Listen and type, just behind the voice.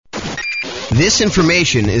This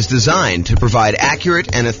information is designed to provide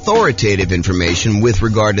accurate and authoritative information with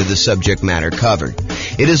regard to the subject matter covered.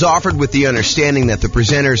 It is offered with the understanding that the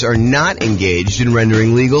presenters are not engaged in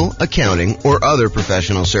rendering legal, accounting, or other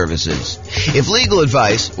professional services. If legal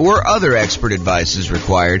advice or other expert advice is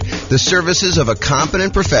required, the services of a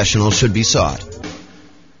competent professional should be sought.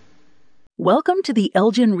 Welcome to the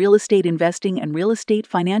Elgin Real Estate Investing and Real Estate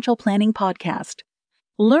Financial Planning Podcast.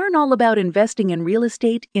 Learn all about investing in real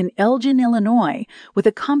estate in Elgin, Illinois, with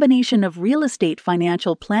a combination of real estate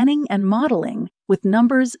financial planning and modeling with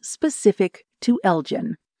numbers specific to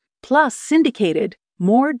Elgin, plus syndicated,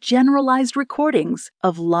 more generalized recordings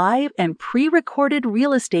of live and pre-recorded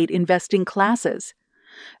real estate investing classes.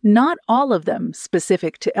 Not all of them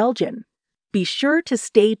specific to Elgin. Be sure to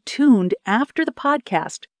stay tuned after the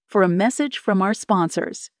podcast for a message from our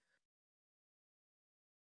sponsors.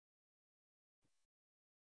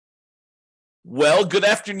 Well, good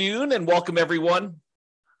afternoon and welcome everyone.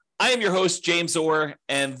 I am your host, James Orr,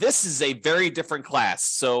 and this is a very different class.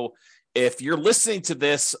 So if you're listening to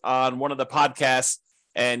this on one of the podcasts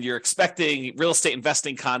and you're expecting real estate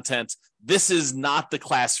investing content, this is not the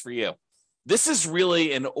class for you. This is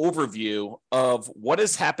really an overview of what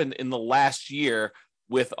has happened in the last year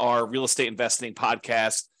with our real estate investing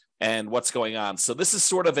podcast and what's going on. So this is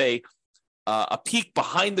sort of a peek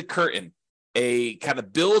behind the curtain, a kind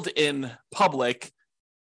of build in public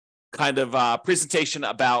kind of presentation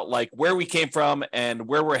about like where we came from and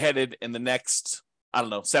where we're headed in the next,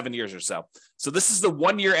 7 years or so. So this is the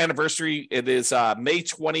 1 year anniversary. It is May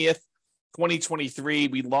 20th, 2023.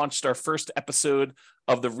 We launched our first episode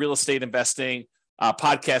of the real estate investing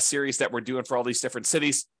podcast series that we're doing for all these different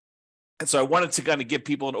cities. And so I wanted to kind of give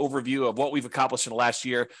people an overview of what we've accomplished in the last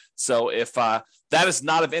year. So if that is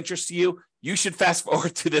not of interest to you, you should fast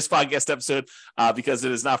forward to this podcast episode because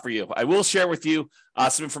it is not for you. I will share with you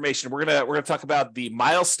some information. We're gonna talk about the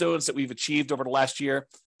milestones that we've achieved over the last year,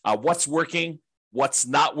 what's working, what's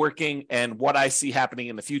not working, and what I see happening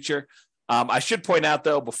in the future. I should point out,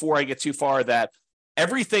 though, before I get too far, that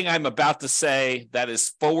everything I'm about to say that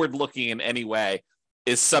is forward-looking in any way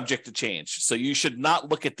is subject to change. So you should not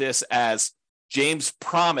look at this as James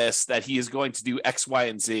promised that he is going to do X, Y,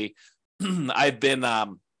 and Z. I've been a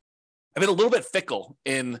little bit fickle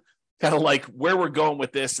in kind of like where we're going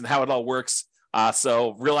with this and how it all works.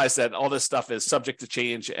 So realize that all this stuff is subject to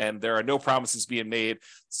change and there are no promises being made.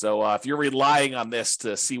 So if you're relying on this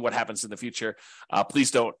to see what happens in the future, please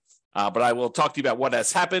don't. But I will talk to you about what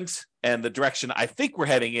has happened and the direction I think we're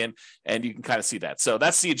heading in, and you can kind of see that. So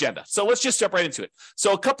that's the agenda. So let's just jump right into it.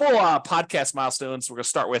 So a couple podcast milestones we're going to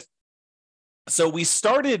start with. So we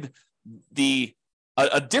started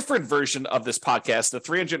a different version of this podcast, the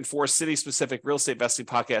 304 city-specific real estate investing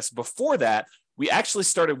podcast. Before that, we actually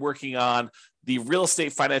started working on the real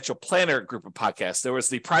estate financial planner group of podcasts. There was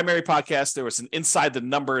the primary podcast. There was an Inside the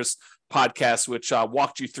Numbers podcast, which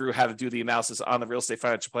walked you through how to do the analysis on the real estate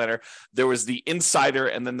financial planner. There was the Insider,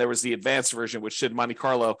 and then there was the advanced version, which did Monte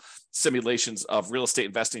Carlo simulations of real estate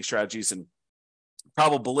investing strategies and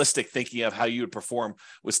probabilistic thinking of how you would perform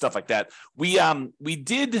with stuff like that. We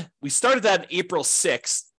started that April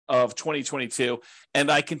 6th of 2022,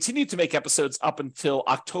 and I continued to make episodes up until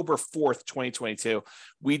October 4th, 2022.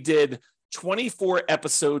 We did 24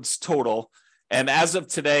 episodes total, and as of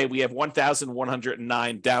today, we have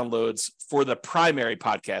 1,109 downloads for the primary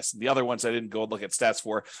podcast. The other ones I didn't go and look at stats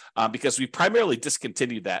for because we primarily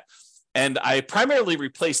discontinued that, and I primarily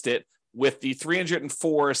replaced it with the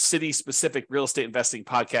 304 city-specific real estate investing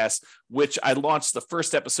podcast, which I launched the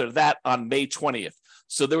first episode of that on May 20th.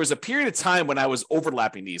 So there was a period of time when I was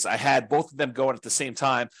overlapping these. I had both of them going at the same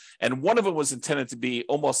time, and one of them was intended to be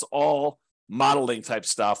almost all modeling type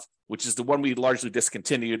stuff, which is the one we largely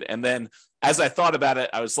discontinued. And then as I thought about it,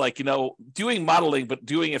 I was like, doing modeling, but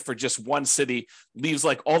doing it for just one city leaves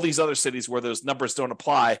like all these other cities where those numbers don't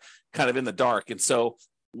apply kind of in the dark. And so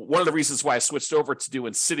one of the reasons why I switched over to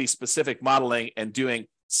doing city-specific modeling and doing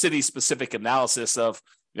city-specific analysis of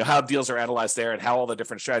how deals are analyzed there and how all the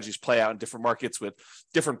different strategies play out in different markets with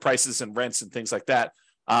different prices and rents and things like that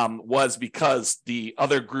was because the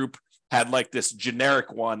other group had like this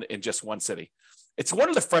generic one in just one city. It's one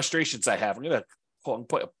of the frustrations I have. I'm going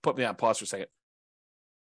to put me on pause for a second.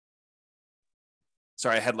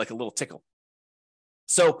 Sorry, I had like a little tickle.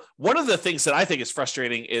 So one of the things that I think is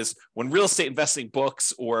frustrating is when real estate investing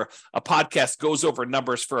books or a podcast goes over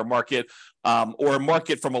numbers for a market or a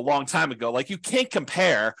market from a long time ago. Like you can't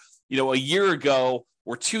compare, a year ago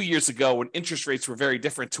or 2 years ago when interest rates were very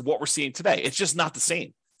different to what we're seeing today. It's just not the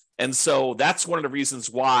same. And so that's one of the reasons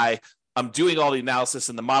why I'm doing all the analysis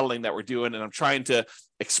and the modeling that we're doing. And I'm trying to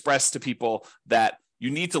express to people that,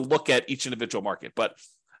 you need to look at each individual market, but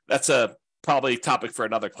that's a probably topic for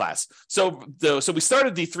another class. So we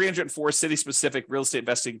started the 304 city-specific real estate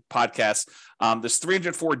investing podcast. There's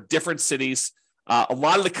 304 different cities. A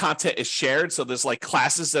lot of the content is shared. So there's like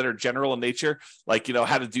classes that are general in nature, like,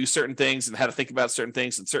 how to do certain things and how to think about certain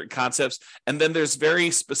things and certain concepts. And then there's very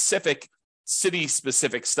specific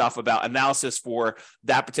city-specific stuff about analysis for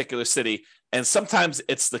that particular city. And sometimes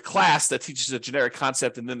it's the class that teaches a generic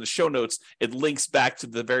concept, and then the show notes, it links back to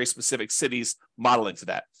the very specific cities modeling to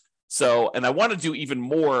that. So, and I want to do even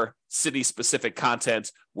more city-specific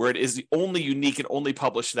content where it is the only unique and only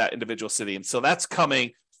published to that individual city. And so that's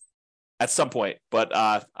coming at some point, but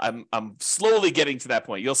I'm slowly getting to that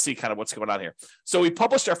point. You'll see kind of what's going on here. So we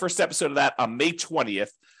published our first episode of that on May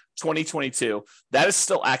 20th, 2022. That is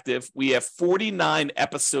still active. We have 49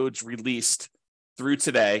 episodes released through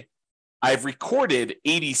today. I've recorded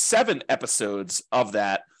 87 episodes of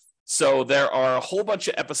that. So there are a whole bunch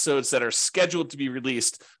of episodes that are scheduled to be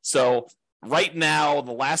released. So right now,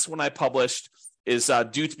 the last one I published is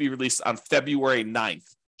due to be released on February 9th,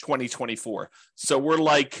 2024. So we're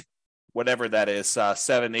like, whatever that is,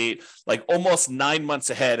 7, 8, like almost 9 months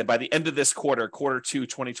ahead. And by the end of this quarter 2,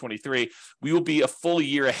 2023, we will be a full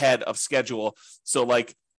year ahead of schedule. So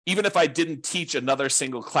like, even if I didn't teach another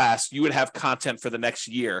single class, you would have content for the next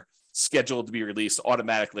year scheduled to be released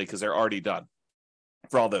automatically because they're already done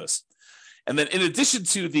for all those. And then in addition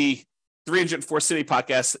to the 304 City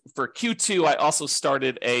podcast, for Q2, I also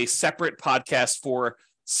started a separate podcast for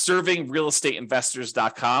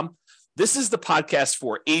servingrealestateinvestors.com. This is the podcast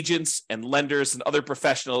for agents and lenders and other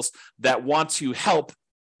professionals that want to help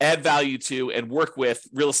add value to and work with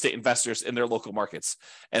real estate investors in their local markets.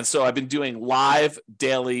 And so I've been doing live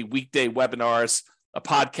daily weekday webinars, a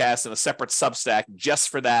podcast, and a separate Substack just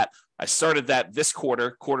for that. I started that this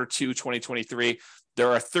quarter 2, 2023.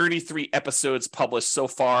 There are 33 episodes published so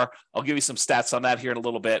far. I'll give you some stats on that here in a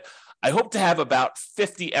little bit. I hope to have about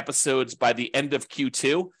 50 episodes by the end of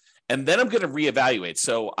Q2, and then I'm going to reevaluate.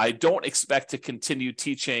 So I don't expect to continue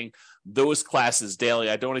teaching those classes daily.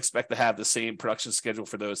 I don't expect to have the same production schedule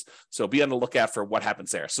for those. So be on the lookout for what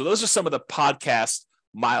happens there. So those are some of the podcast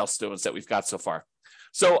milestones that we've got so far.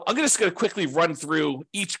 So I'm just going to quickly run through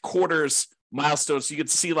each quarter's milestones so you can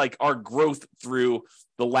see like our growth through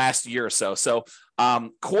the last year or so. So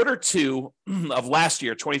quarter 2 of last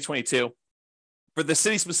year, 2022, for the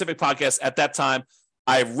city-specific podcast at that time,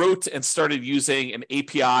 I wrote and started using an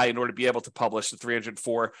API in order to be able to publish the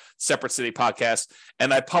 304 separate city podcasts.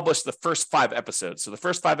 And I published the first 5 episodes. So the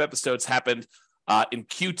first 5 episodes happened in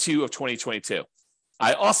Q2 of 2022.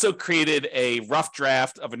 I also created a rough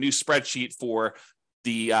draft of a new spreadsheet for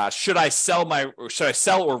the should I sell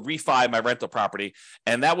or refi my rental property,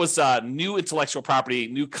 and that was new intellectual property,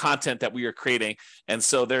 new content that we are creating, and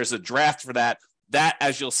so there's a draft for that. That,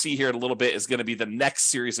 as you'll see here in a little bit, is going to be the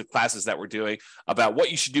next series of classes that we're doing about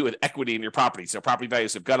what you should do with equity in your property. So property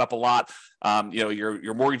values have gone up a lot.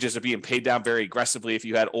 Your mortgages are being paid down very aggressively if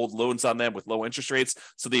you had old loans on them with low interest rates.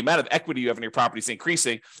 So the amount of equity you have in your property is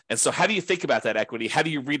increasing. And so how do you think about that equity? How do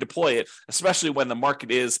you redeploy it, especially when the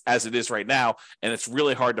market is as it is right now, and it's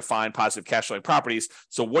really hard to find positive cash flowing properties?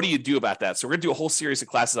 So what do you do about that? So we're going to do a whole series of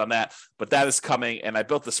classes on that, but that is coming. And I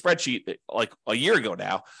built the spreadsheet like a year ago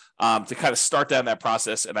now to kind of start down that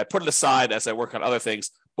process. And I put it aside as I work on other things,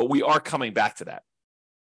 but we are coming back to that.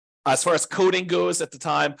 As far as coding goes at the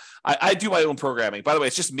time, I do my own programming. By the way,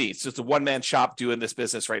 it's just me. It's just a one-man shop doing this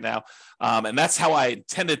business right now. And that's how I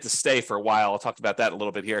intended to stay for a while. I'll talk about that a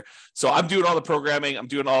little bit here. So I'm doing all the programming. I'm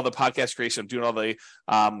doing all the podcast creation. I'm doing all the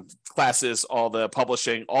classes, all the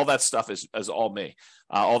publishing, all that stuff is all me.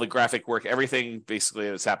 All the graphic work, everything basically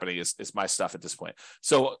that's happening is my stuff at this point.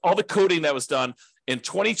 So all the coding that was done in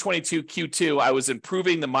 2022 Q2, I was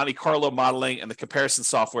improving the Monte Carlo modeling and the comparison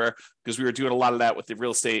software because we were doing a lot of that with the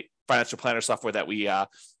real estate financial planner software that we are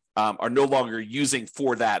no longer using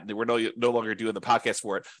for that. We're no longer doing the podcast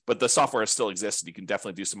for it, but the software still exists, and you can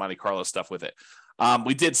definitely do some Monte Carlo stuff with it.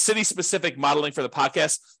 We did city-specific modeling for the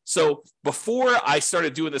podcast. So before I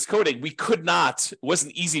started doing this coding, it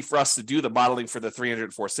wasn't easy for us to do the modeling for the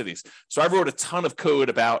 304 cities. So I wrote a ton of code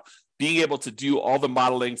about being able to do all the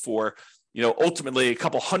modeling for, ultimately a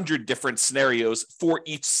couple hundred different scenarios for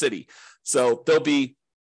each city. So there'll be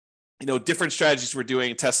different strategies we're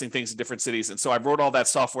doing, testing things in different cities. And so I wrote all that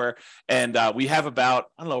software, and we have about,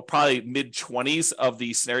 probably mid-20s of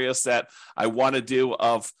the scenarios that I want to do,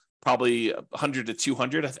 of probably 100 to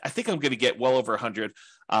 200. I think I'm going to get well over 100.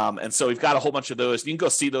 And so we've got a whole bunch of those. You can go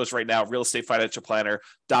see those right now,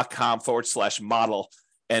 realestatefinancialplanner.com/model,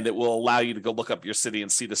 and it will allow you to go look up your city and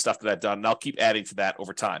see the stuff that I've done. And I'll keep adding to that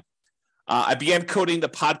over time. I began coding the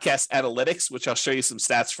podcast analytics, which I'll show you some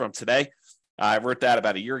stats from today. I wrote that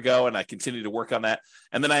about a year ago, and I continue to work on that.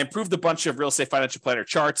 And then I improved a bunch of Real Estate Financial Planner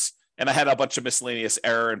charts, and I had a bunch of miscellaneous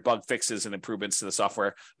error and bug fixes and improvements to the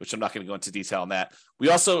software, which I'm not going to go into detail on that. We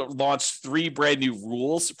also launched 3 brand new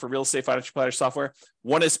rules for Real Estate Financial Planner software.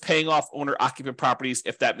 One is paying off owner-occupant properties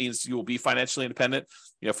if that means you will be financially independent.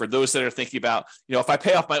 For those that are thinking about, if I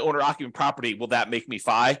pay off my owner-occupant property, will that make me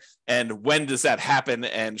FI? And when does that happen?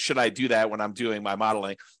 And should I do that when I'm doing my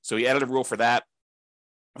modeling? So we added a rule for that.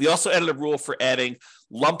 We also added a rule for adding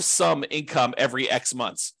lump sum income every X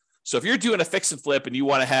months. So if you're doing a fix and flip and you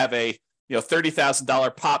want to have a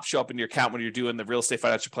 $30,000 pop show up in your account when you're doing the Real Estate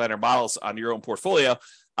Financial Planner models on your own portfolio,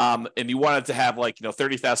 and you wanted to have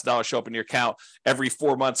 $30,000 show up in your account every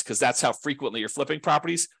 4 months because that's how frequently you're flipping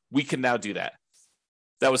properties, we can now do that.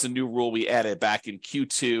 That was a new rule we added back in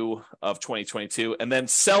Q2 of 2022. And then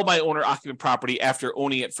sell my owner-occupant property after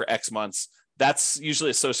owning it for X months. That's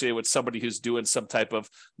usually associated with somebody who's doing some type of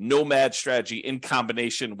nomad strategy in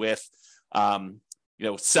combination with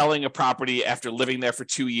selling a property after living there for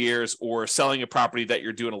 2 years, or selling a property that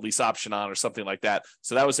you're doing a lease option on or something like that.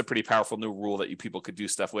 So that was a pretty powerful new rule that people could do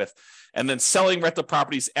stuff with. And then selling rental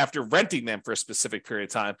properties after renting them for a specific period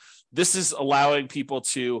of time. This is allowing people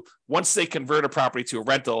to, once they convert a property to a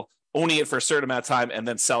rental, owning it for a certain amount of time and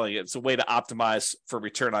then selling it. It's a way to optimize for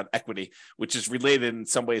return on equity, which is related in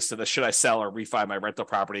some ways to the should I sell or refi my rental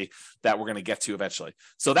property that we're going to get to eventually.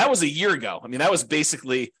 So that was a year ago. I mean, that was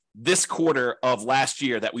basically this quarter of last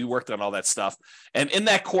year that we worked on all that stuff. And in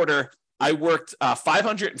that quarter, I worked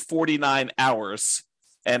 549 hours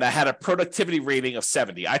and I had a productivity rating of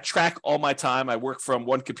 70. I track all my time. I work from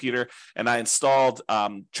one computer, and I installed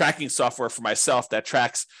tracking software for myself that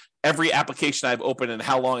tracks every application I've opened and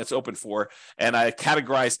how long it's open for. And I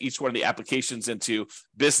categorize each one of the applications into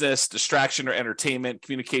business, distraction or entertainment,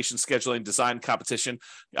 communication, scheduling, design, composition,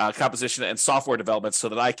 and software development so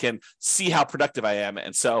that I can see how productive I am.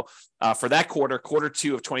 And so for that quarter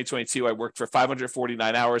 2 of 2022, I worked for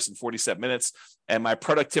 549 hours and 47 minutes, and my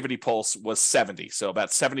productivity pulse was 70. So about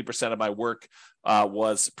 70% of my work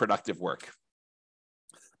was productive work.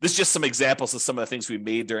 This is just some examples of some of the things we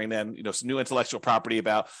made during then, some new intellectual property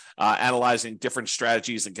about analyzing different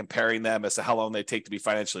strategies and comparing them as to how long they take to be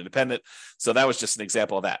financially independent. So that was just an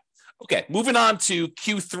example of that. Okay, moving on to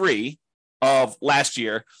Q3 of last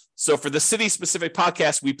year. So for the City Specific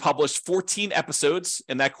podcast, we published 14 episodes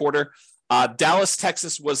in that quarter. Dallas,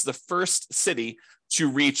 Texas was the first city to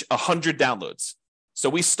reach 100 downloads. So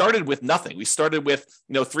we started with nothing. We started with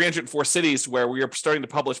 304 cities where we were starting to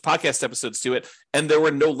publish podcast episodes to it, and there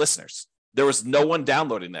were no listeners. There was no one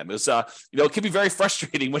downloading them. It was, it can be very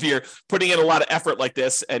frustrating when you're putting in a lot of effort like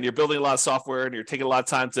this, and you're building a lot of software, and you're taking a lot of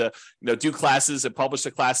time to, do classes and publish the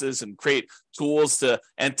classes and create tools to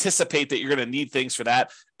anticipate that you're going to need things for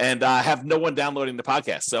that, and have no one downloading the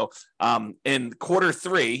podcast. So in quarter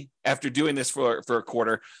 3, after doing this for a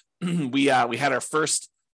quarter, we had our first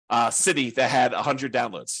city that had 100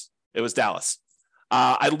 downloads. It was Dallas.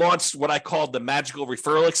 I launched what I called the magical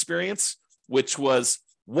referral experience, which was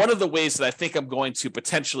one of the ways that I think I'm going to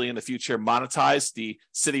potentially in the future monetize the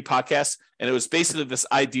City podcast. And it was basically this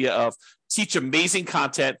idea of teach amazing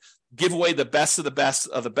content, give away the best of the best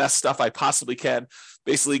of the best stuff I possibly can,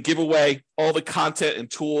 basically give away all the content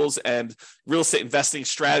and tools and real estate investing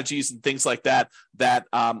strategies and things like that,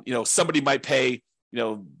 somebody might pay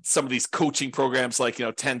some of these coaching programs like,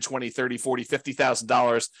 10, 20, 30, 40,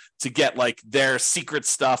 $50,000 to get like their secret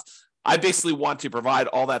stuff. I basically want to provide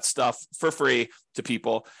all that stuff for free to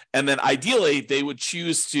people. And then ideally they would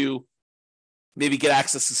choose to maybe get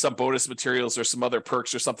access to some bonus materials or some other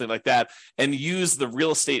perks or something like that, and use the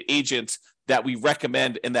real estate agent that we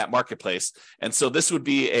recommend in that marketplace. And so this would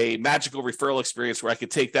be a magical referral experience where I could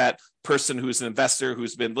take that person who's an investor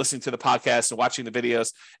who's been listening to the podcast and watching the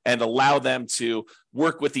videos and allow them to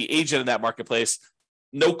work with the agent in that marketplace,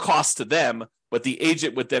 no cost to them, but the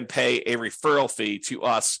agent would then pay a referral fee to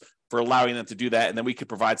us for allowing them to do that. And then we could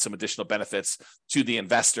provide some additional benefits to the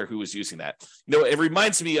investor who is using that. It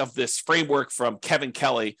reminds me of this framework from Kevin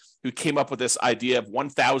Kelly, who came up with this idea of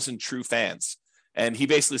 1,000 true fans. And he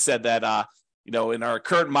basically said that, in our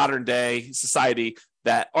current modern day society,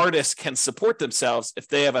 that artists can support themselves if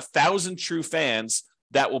they have 1,000 true fans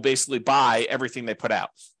that will basically buy everything they put out.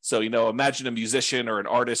 So, imagine a musician or an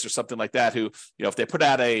artist or something like that who, if they put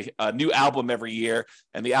out a new album every year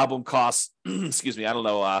and the album costs,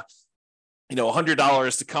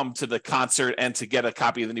 $100 to come to the concert and to get a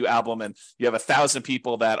copy of the new album. And you have 1,000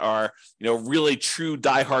 people that are, really true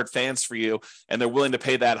diehard fans for you, and they're willing to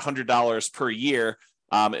pay that $100 per year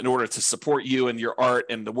in order to support you and your art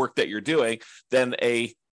and the work that you're doing. Then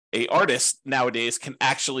a a artist nowadays can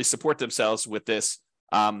actually support themselves with this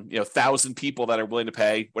 1,000 people that are willing to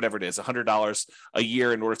pay whatever it is, $100 a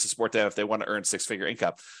year in order to support them if they want to earn six-figure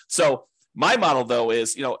income. So my model, though,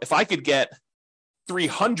 is, if I could get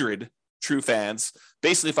 300 true fans,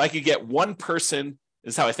 basically, if I could get one person,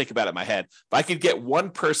 this is how I think about it in my head. If I could get one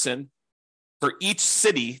person for each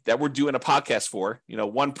city that we're doing a podcast for,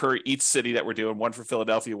 one per each city that we're doing, one for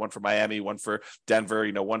Philadelphia, one for Miami, one for Denver,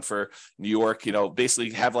 one for New York,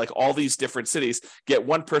 basically have like all these different cities, get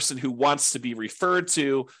one person who wants to be referred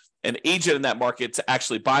to an agent in that market to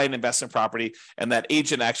actually buy an investment property. And that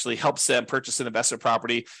agent actually helps them purchase an investment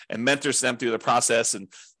property and mentors them through the process. And,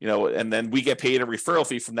 and then we get paid a referral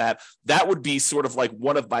fee from that. That would be sort of like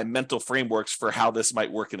one of my mental frameworks for how this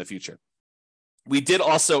might work in the future. We did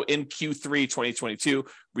also in Q3 2022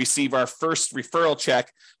 receive our first referral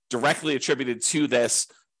check directly attributed to this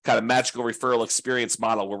kind of magical referral experience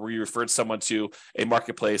model where we referred someone to a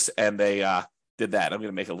marketplace and they did that. I'm going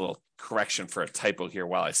to make a little correction for a typo here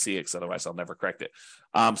while I see it, because otherwise I'll never correct it.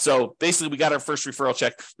 So basically we got our first referral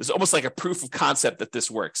check. It's almost like a proof of concept that this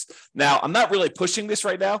works. Now, I'm not really pushing this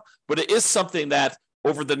right now, but it is something that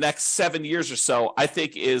over the next 7 years or so, I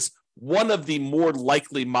think is one of the more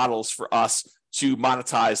likely models for us to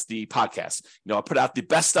monetize the podcast. I put out the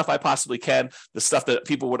best stuff I possibly can, the stuff that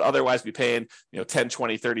people would otherwise be paying, $10,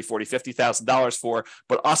 $20, $30, $40, $50,000 for,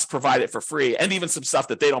 but us provide it for free, and even some stuff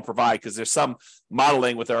that they don't provide, because there's some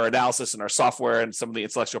modeling with our analysis and our software and some of the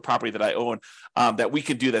intellectual property that I own that we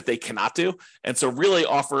can do that they cannot do. And so really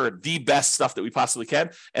offer the best stuff that we possibly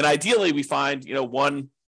can. And ideally we find, one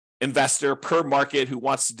investor per market who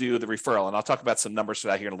wants to do the referral. And I'll talk about some numbers for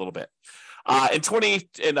that here in a little bit. In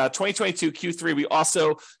 2022 Q3, we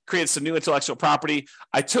also created some new intellectual property.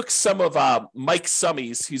 I took some of Mike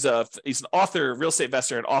Summey's. He's an author, real estate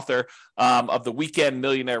investor, and author of the Weekend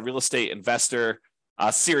Millionaire Real Estate Investor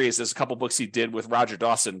series. There's a couple books he did with Roger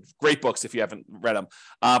Dawson. Great books if you haven't read them.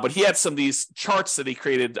 But he had some of these charts that he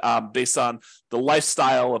created based on the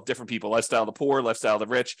lifestyle of different people, lifestyle of the poor, lifestyle of the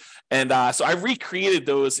rich. And so I recreated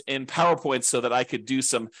those in PowerPoint so that I could do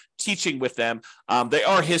some teaching with them. They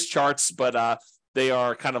are his charts, but they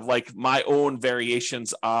are kind of like my own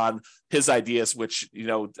variations on his ideas, which,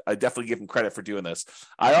 I definitely give him credit for doing this.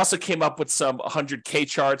 I also came up with some 100K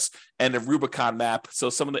charts and a Rubicon map. So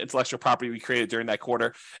some of the intellectual property we created during that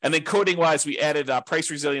quarter. And then coding wise, we added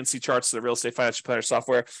price resiliency charts to the Real Estate Financial Planner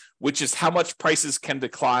software, which is how much prices can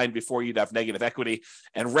decline before you'd have negative equity,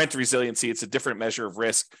 and rent resiliency. It's a different measure of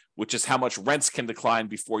risk, which is how much rents can decline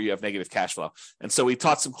before you have negative cash flow. And so we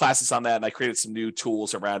taught some classes on that, and I created some new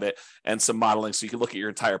tools around it and some modeling. So you can look at your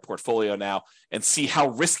entire portfolio now and see how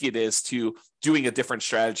risky it is to doing a different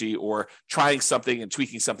strategy or trying something and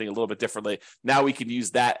tweaking something a little bit differently. Now we can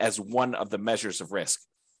use that as one of the measures of risk.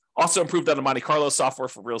 Also improved on the Monte Carlo software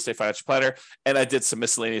for Real Estate Financial Planner, and I did some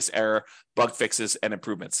miscellaneous error, bug fixes, and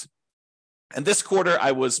improvements. And this quarter,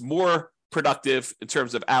 I was more productive in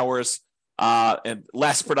terms of hours and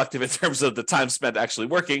less productive in terms of the time spent actually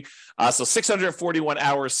working. So 641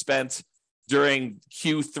 hours spent during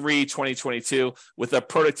Q3 2022 with a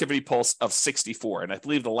productivity pulse of 64. And I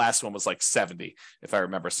believe the last one was like 70, if I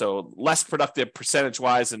remember. So less productive percentage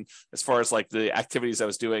wise, and as far as like the activities I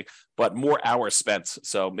was doing, but more hours spent.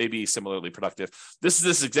 So maybe similarly productive. This is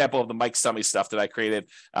this example of the Mike Summey stuff that I created.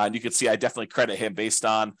 And you can see I definitely credit him based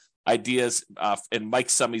on ideas in Mike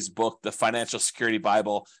Summey's book, The Financial Security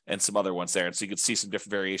Bible, and some other ones there. And so you can see some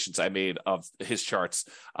different variations I made of his charts.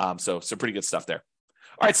 So some pretty good stuff there.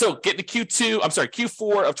 All right, so getting to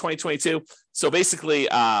Q4 of 2022. So basically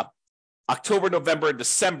October, November, and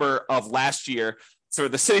December of last year, for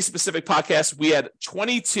the city-specific podcast, we had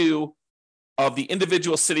 22 of the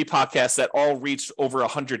individual city podcasts that all reached over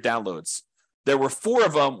 100 downloads. There were 4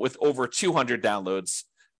 of them with over 200 downloads.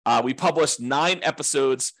 We published 9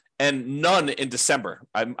 episodes and none in December.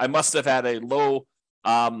 I must have had a low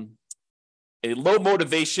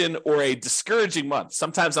motivation or a discouraging month.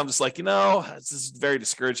 Sometimes I'm just like, this is very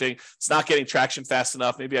discouraging. It's not getting traction fast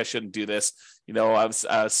enough. Maybe I shouldn't do this. I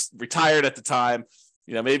was retired at the time.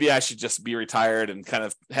 Maybe I should just be retired and kind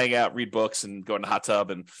of hang out, read books, and go in the hot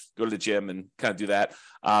tub and go to the gym and kind of do that.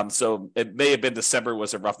 So it may have been December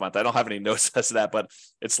was a rough month. I don't have any notes as to that, but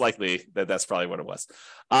it's likely that that's probably what it was.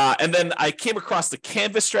 And then I came across the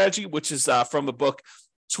Canvas strategy, which is from the book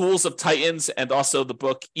Tools of Titans, and also the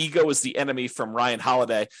book Ego is the Enemy from Ryan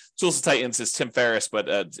Holiday. Tools of Titans is Tim Ferriss, but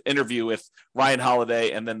an interview with Ryan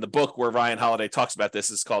Holiday. And then the book where Ryan Holiday talks about this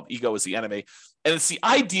is called Ego is the Enemy. And it's the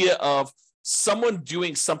idea of someone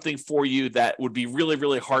doing something for you that would be really,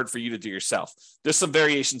 really hard for you to do yourself. There's some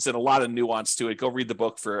variations and a lot of nuance to it. Go read the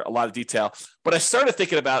book for a lot of detail. But I started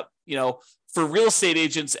thinking about, for real estate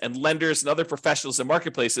agents and lenders and other professionals in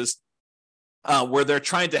marketplaces where they're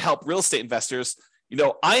trying to help real estate investors,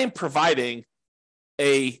 I am providing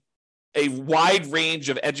a wide range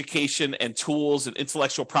of education and tools and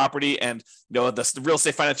intellectual property and the real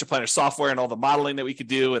estate financial planner software and all the modeling that we could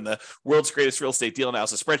do and the world's greatest real estate deal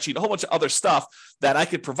analysis spreadsheet, a whole bunch of other stuff that I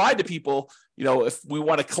could provide to people, if we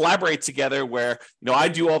want to collaborate together where, I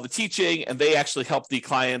do all the teaching and they actually help the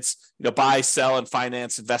clients, buy, sell, and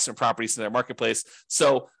finance investment properties in their marketplace.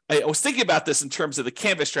 So I was thinking about this in terms of the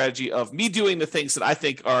Canvas strategy of me doing the things that I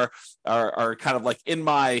think are kind of like in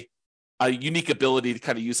my a unique ability, to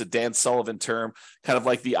kind of use a Dan Sullivan term, kind of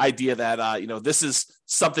like the idea that, this is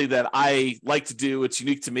something that I like to do. It's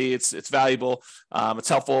unique to me. It's valuable. It's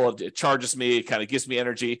helpful. It charges me. It kind of gives me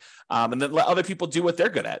energy. And then let other people do what they're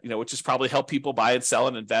good at, which is probably help people buy and sell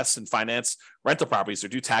and invest and finance rental properties or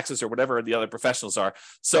do taxes or whatever the other professionals are.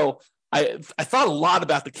 So I thought a lot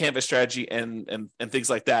about the Canvas strategy and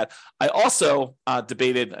things like that. I also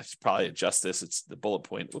debated, I should probably adjust this. It's the bullet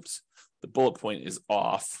point. Oops. The bullet point is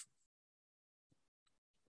off.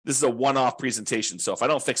 This is a one-off presentation, so if I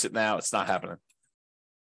don't fix it now, it's not happening.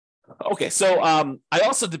 Okay, so I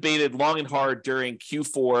also debated long and hard during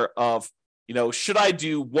Q4 of, should I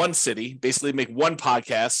do one city, basically make one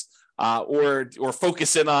podcast, or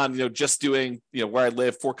focus in on, just doing, where I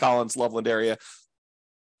live, Fort Collins, Loveland area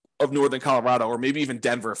of Northern Colorado, or maybe even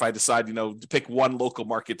Denver if I decide, to pick one local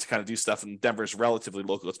market to kind of do stuff, and Denver is relatively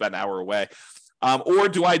local. It's about an hour away. Or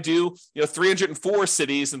do I do, 304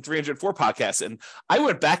 cities and 304 podcasts? And I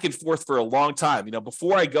went back and forth for a long time,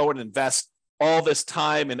 before I go and invest all this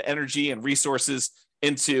time and energy and resources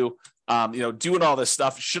into, doing all this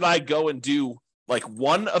stuff. Should I go and do like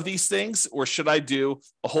one of these things, or should I do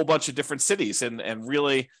a whole bunch of different cities and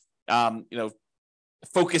really,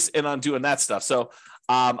 focus in on doing that stuff? So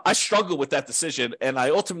I struggled with that decision, and I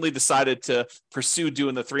ultimately decided to pursue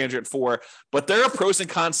doing the 304. But there are pros and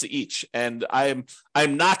cons to each, and I'm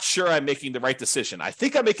not sure I'm making the right decision. I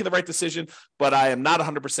think I'm making the right decision, but I am not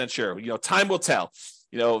 100% sure. Time will tell.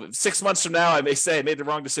 6 months from now, I may say I made the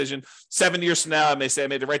wrong decision. 7 years from now, I may say I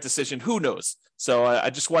made the right decision. Who knows? So I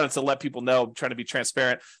just wanted to let people know, trying to be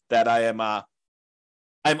transparent, that I'm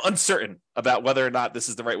uncertain about whether or not this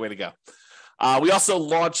is the right way to go. We also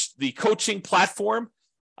launched the coaching platform.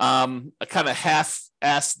 I kind of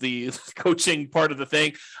half-assed the coaching part of the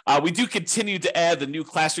thing. We do continue to add the new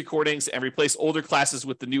class recordings and replace older classes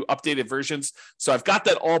with the new updated versions. So I've got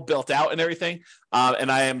that all built out and everything.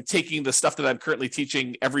 And I am taking the stuff that I'm currently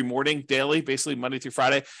teaching every morning, daily, basically Monday through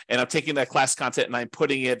Friday. And I'm taking that class content and I'm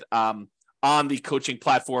putting it on the coaching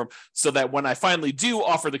platform, so that when I finally do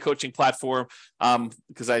offer the coaching platform,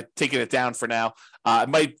 because I've taken it down for now, that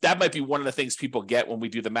might be one of the things people get when we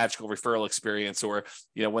do the magical referral experience, or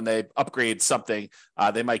when they upgrade something,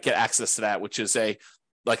 they might get access to that, which is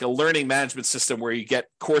like a learning management system where you get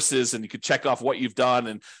courses and you could check off what you've done,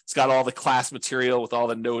 and it's got all the class material with all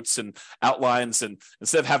the notes and outlines, and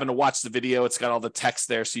instead of having to watch the video, it's got all the text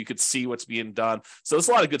there so you could see what's being done. So there's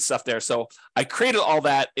a lot of good stuff there. So I created all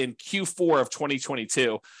that in Q4 of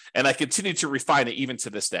 2022, and I continue to refine it even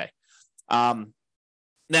to this day. Now,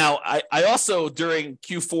 I also, during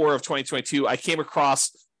Q4 of 2022, I came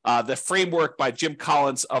across the framework by Jim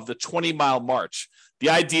Collins of the 20-mile march.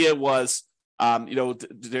 The idea was,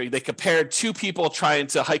 they compared two people trying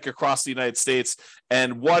to hike across the United States,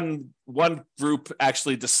 and one group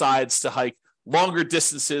actually decides to hike longer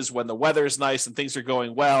distances when the weather is nice and things are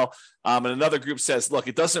going well. And another group says, look,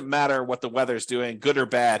 it doesn't matter what the weather's doing, good or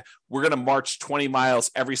bad. We're going to march 20 miles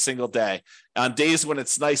every single day. On days when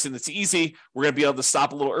it's nice and it's easy, we're going to be able to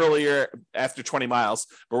stop a little earlier after 20 miles,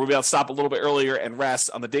 but we'll be able to stop a little bit earlier and rest.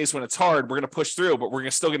 On the days when it's hard, we're going to push through, but we're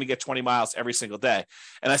still going to get 20 miles every single day.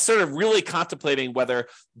 And I started really contemplating whether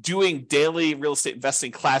doing daily real estate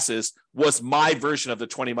investing classes was my version of the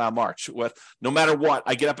 20-mile march. With no matter what,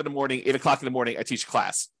 I get up in the morning, 8 o'clock in the morning, I teach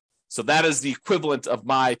class. So that is the equivalent of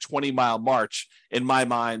my 20-mile march in my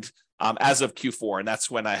mind as of Q4. And that's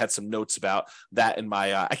when I had some notes about that in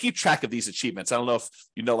my, I keep track of these achievements. I don't know if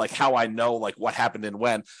like how I know like what happened and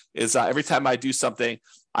when is every time I do something,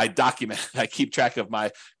 I document, I keep track of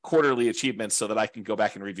my quarterly achievements so that I can go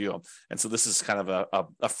back and review them. And so this is kind of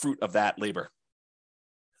a fruit of that labor.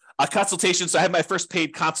 A consultation. So I had my first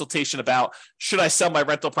paid consultation about should I sell my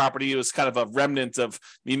rental property. It was kind of a remnant of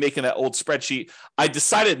me making that old spreadsheet. I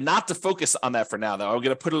decided not to focus on that for now, though. I'm going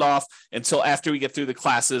to put it off until after we get through the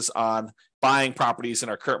classes on buying properties in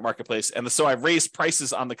our current marketplace. And so I raised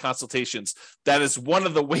prices on the consultations. That is one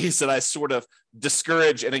of the ways that I sort of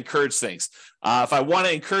discourage and encourage things. If I want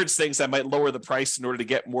to encourage things, I might lower the price in order to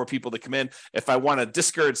get more people to come in. If I want to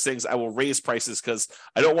discourage things, I will raise prices because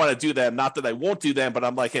I don't want to do them. Not that I won't do them, but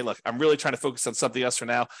I'm like, hey, look, I'm really trying to focus on something else for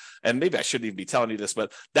now. And maybe I shouldn't even be telling you this,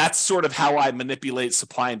 but that's sort of how I manipulate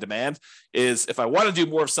supply and demand. Is if I want to do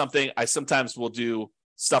more of something, I sometimes will do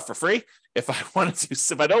stuff for free. If I don't want to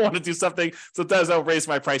do something, sometimes I'll raise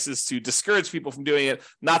my prices to discourage people from doing it.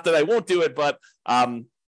 Not that I won't do it, but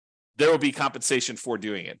there will be compensation for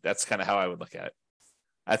doing it. That's kind of how I would look at it.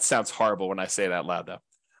 That sounds horrible when I say it out loud, though.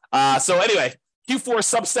 So anyway, Q4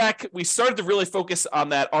 Substack, we started to really focus on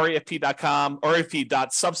that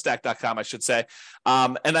refp.substack.com, I should say.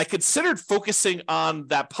 And I considered focusing on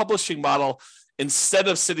that publishing model instead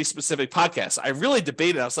of city-specific podcasts. I really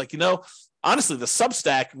debated. I was like, honestly, the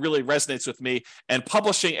Substack really resonates with me, and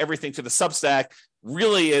publishing everything to the Substack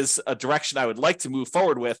really is a direction I would like to move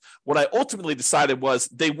forward with. What I ultimately decided was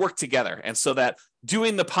they work together. And so that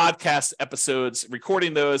doing the podcast episodes,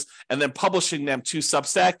 recording those, and then publishing them to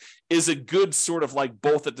Substack is a good sort of like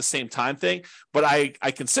both at the same time thing. But I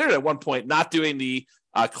considered at one point not doing the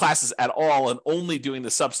classes at all and only doing the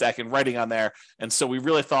Substack and writing on there. And so we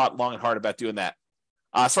really thought long and hard about doing that.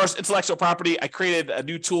 As far as intellectual property, I created a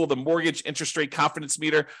new tool, the Mortgage Interest Rate Confidence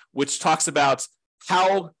Meter, which talks about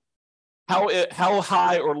how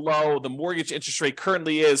high or low the mortgage interest rate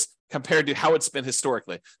currently is compared to how it's been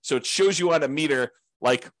historically. So it shows you on a meter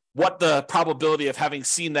like what the probability of having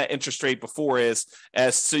seen that interest rate before is,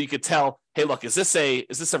 as so you could tell, hey, look, is this a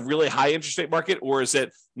really high interest rate market, or is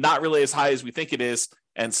it not really as high as we think it is?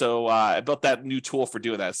 And so I built that new tool for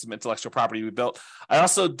doing that. Some intellectual property we built. I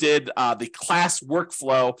also did the class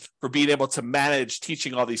workflow for being able to manage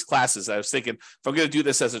teaching all these classes. I was thinking, if I'm going to do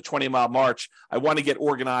this as a 20-mile march, I want to get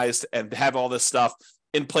organized and have all this stuff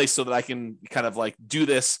in place so that I can kind of like do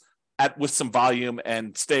this with some volume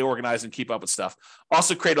and stay organized and keep up with stuff.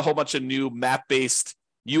 Also create a whole bunch of new map-based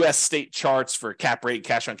U.S. state charts for cap rate,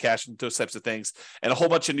 cash on cash, and those types of things, and a whole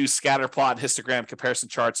bunch of new scatter plot, histogram comparison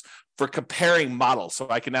charts for comparing models. So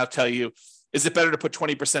I can now tell you, is it better to put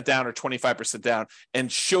 20% down or 25% down,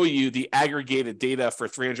 and show you the aggregated data for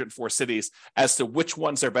 304 cities as to which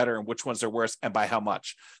ones are better and which ones are worse and by how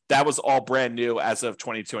much. That was all brand new as of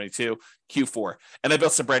 2022 Q4. And I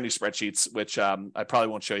built some brand new spreadsheets, which I probably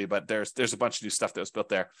won't show you, but there's a bunch of new stuff that was built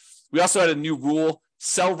there. We also had a new rule: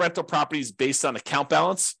 sell rental properties based on account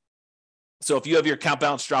balance. So if you have your account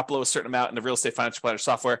balance drop below a certain amount in the Real Estate Financial Planner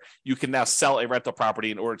software, you can now sell a rental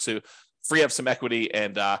property in order to free up some equity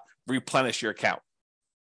and replenish your account.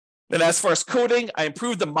 Then as far as coding, I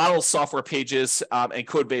improved the model software pages and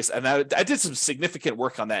code base. And I did some significant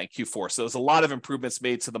work on that in Q4. So there's a lot of improvements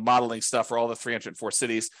made to the modeling stuff for all the 304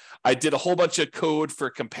 cities. I did a whole bunch of code for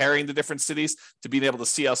comparing the different cities to being able to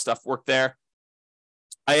see how stuff worked there.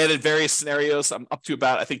 I added various scenarios. I'm up to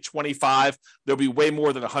about, I think, 25. There'll be way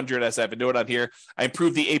more than 100 as I have a note on here. I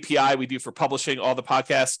improved the API we do for publishing all the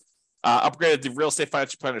podcasts. Upgraded the Real Estate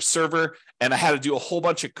Financial Planner server, and I had to do a whole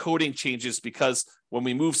bunch of coding changes because when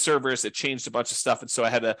we moved servers, it changed a bunch of stuff, and so I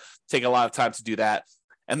had to take a lot of time to do that.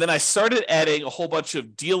 And then I started adding a whole bunch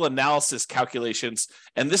of deal analysis calculations,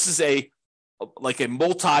 and this is a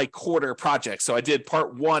multi-quarter project. So I did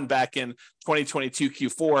part one back in 2022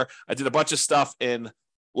 Q4. I did a bunch of stuff in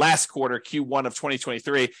last quarter, Q1 of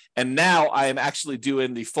 2023, and now I am actually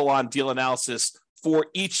doing the full-on deal analysis for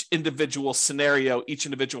each individual scenario, each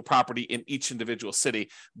individual property in each individual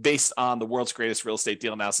city based on the world's greatest real estate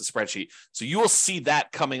deal analysis spreadsheet. So you will see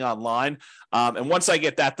that coming online. And once I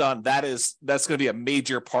get that done, that's going to be a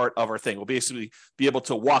major part of our thing. We'll basically be able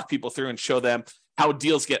to walk people through and show them how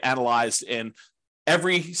deals get analyzed in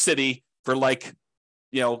every city for a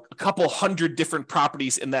couple hundred different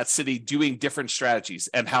properties in that city doing different strategies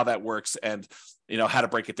and how that works and, how to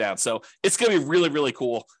break it down. So it's going to be really, really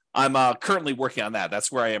cool. I'm currently working on that.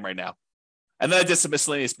 That's where I am right now. And then I did some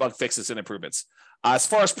miscellaneous bug fixes and improvements. As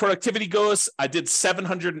far as productivity goes, I did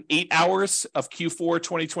 708 hours of Q4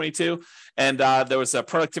 2022, and there was a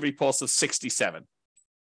productivity pulse of 67.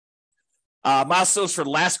 Milestones for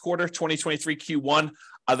last quarter, 2023 Q1.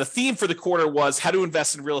 The theme for the quarter was how to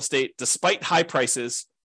invest in real estate despite high prices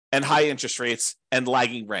and high interest rates and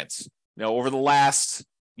lagging rents. Over the last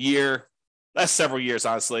several years,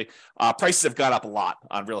 honestly, prices have gone up a lot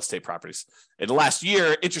on real estate properties. In the last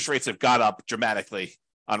year, interest rates have gone up dramatically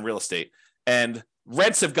on real estate, and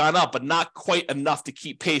rents have gone up, but not quite enough to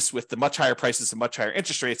keep pace with the much higher prices and much higher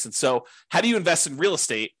interest rates. And so how do you invest in real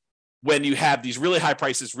estate when you have these really high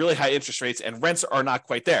prices, really high interest rates, and rents are not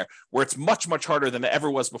quite there, where it's much, much harder than it ever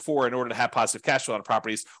was before in order to have positive cash flow on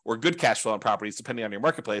properties or good cash flow on properties, depending on your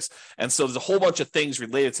marketplace. And so there's a whole bunch of things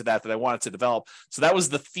related to that I wanted to develop. So that was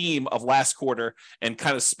the theme of last quarter and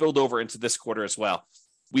kind of spilled over into this quarter as well.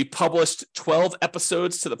 We published 12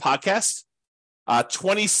 episodes to the podcast.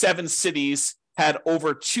 27 cities had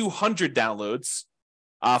over 200 downloads.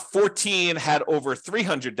 14 had over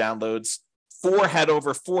 300 downloads. 4 had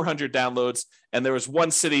over 400 downloads, and there was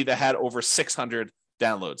one city that had over 600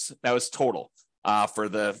 downloads. That was total for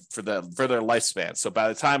their lifespan. So by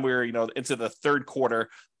the time we were, into the third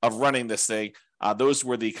quarter of running this thing, those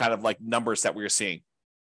were the kind of like numbers that we were seeing.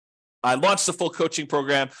 I launched the full coaching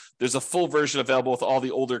program. There's a full version available with all the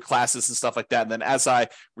older classes and stuff like that. And then as I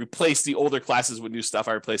replace the older classes with new stuff,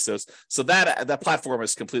 I replace those. So that platform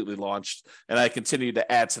is completely launched, and I continue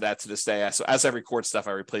to add to that to this day. So as I record stuff,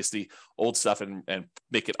 I replace the old stuff and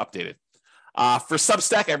make it updated. For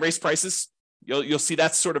Substack, I raised prices. You'll see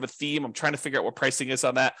that's sort of a theme. I'm trying to figure out what pricing is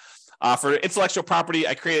on that. For intellectual property,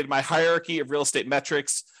 I created my hierarchy of real estate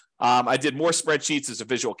metrics. I did more spreadsheets. There's a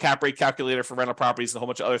visual cap rate calculator for rental properties and a whole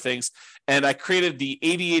bunch of other things. And I created the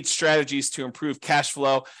 88 strategies to improve cash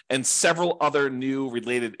flow and several other new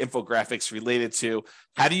related infographics related to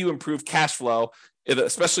how do you improve cash flow,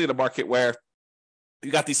 especially in a market where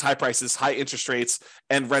you got these high prices, high interest rates,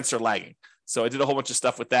 and rents are lagging. So I did a whole bunch of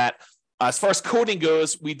stuff with that. As far as coding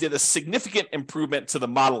goes, we did a significant improvement to the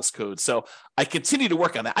models code. So I continue to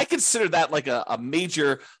work on that. I consider that like a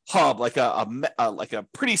major hub, like a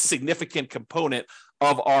pretty significant component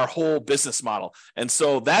of our whole business model. And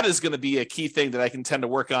so that is going to be a key thing that I can tend to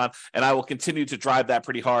work on, and I will continue to drive that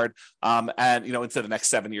pretty hard into the next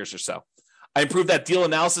 7 years or so. I improved that deal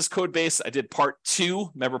analysis code base. I did part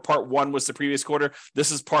 2. Remember, part 1 was the previous quarter.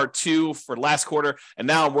 This is part 2 for last quarter. And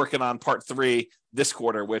now I'm working on part 3 this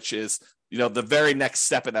quarter, which is, the very next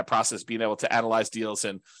step in that process, being able to analyze deals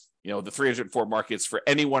and, the 304 markets for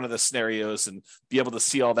any one of the scenarios and be able to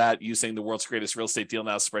see all that using the world's greatest real estate deal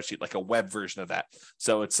analysis spreadsheet, like a web version of that.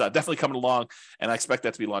 So it's definitely coming along, and I expect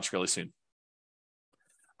that to be launched really soon.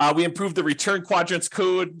 We improved the return quadrants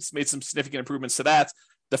code, made some significant improvements to that.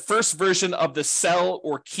 The first version of the sell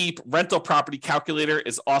or keep rental property calculator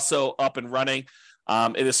is also up and running.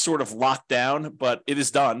 It is sort of locked down, but it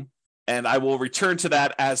is done. And I will return to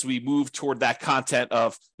that as we move toward that content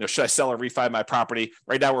of, should I sell or refi my property?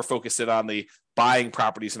 Right now, we're focusing on the buying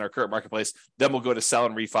properties in our current marketplace. Then we'll go to sell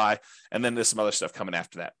and refi. And then there's some other stuff coming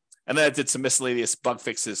after that. And then I did some miscellaneous bug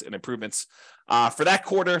fixes and improvements. For that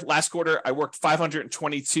quarter, last quarter, I worked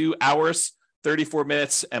 522 hours, 34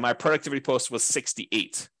 minutes, and my productivity post was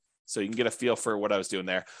 68. So you can get a feel for what I was doing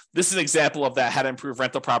there. This is an example of that, how to improve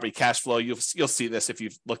rental property cash flow. You'll see this if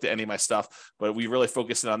you've looked at any of my stuff, but we really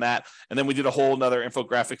focused on that. And then we did a whole another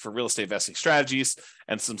infographic for real estate investing strategies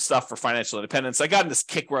and some stuff for financial independence. I got in this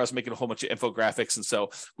kick where I was making a whole bunch of infographics, and so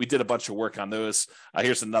we did a bunch of work on those.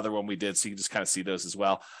 Here's another one we did, so you can just kind of see those as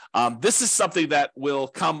well. This is something that will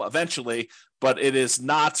come eventually, but it is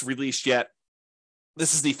not released yet.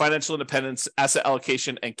 This is the financial independence, asset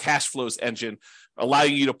allocation, and cash flows engine,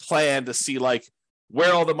 allowing you to plan to see like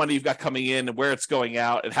where all the money you've got coming in and where it's going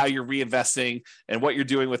out and how you're reinvesting and what you're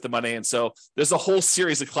doing with the money. And so there's a whole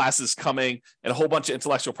series of classes coming and a whole bunch of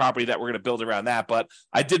intellectual property that we're going to build around that. But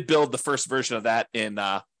I did build the first version of that in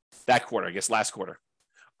that quarter, I guess last quarter.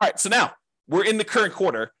 All right, so now we're in the current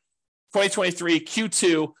quarter, 2023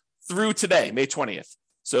 Q2 through today, May 20th.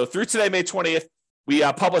 So through today, May 20th, we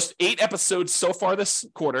published 8 episodes so far this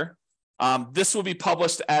quarter. This will be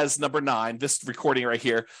published as number 9, this recording right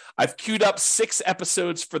here. I've queued up 6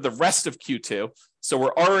 episodes for the rest of Q2. So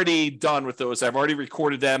we're already done with those. I've already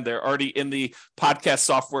recorded them. They're already in the podcast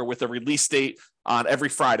software with a release date on every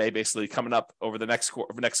Friday, basically coming up over the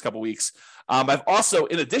next couple weeks. I've also,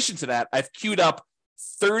 in addition to that, I've queued up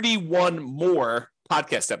 31 more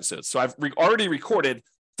podcast episodes. So I've already recorded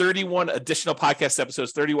 31 additional podcast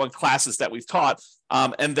episodes, 31 classes that we've taught,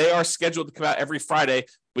 and they are scheduled to come out every Friday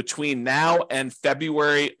between now and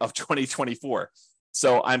February of 2024.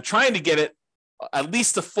 So I'm trying to get it at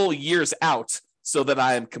least a full year's out so that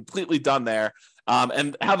I am completely done there.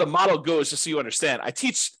 And how the model goes, just so you understand, I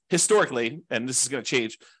teach historically, and this is going to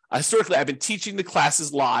change. Historically, I've been teaching the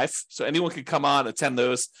classes live, so anyone can come on, attend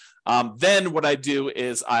those. Then what I do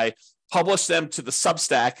is I publish them to the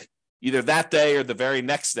Substack either that day or the very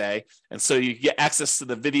next day. And so you get access to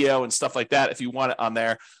the video and stuff like that if you want it on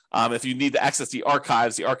there. If you need to access the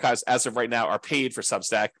archives as of right now are paid for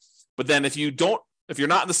Substack. But then if you're not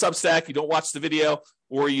in the Substack, you don't watch the video,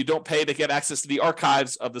 or you don't pay to get access to the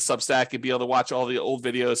archives of the Substack and be able to watch all the old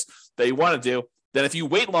videos that you want to do, then if you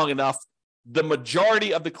wait long enough, the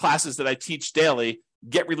majority of the classes that I teach daily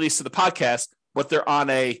get released to the podcast, but they're on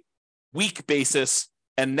a week basis.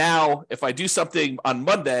 And now if I do something on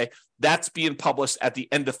Monday, that's being published at the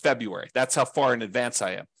end of February. That's how far in advance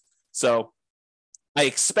I am. So I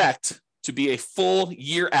expect to be a full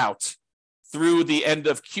year out through the end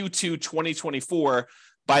of Q2 2024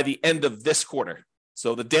 by the end of this quarter.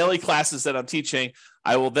 So the daily classes that I'm teaching,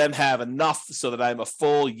 I will then have enough so that I'm a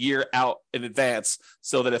full year out in advance,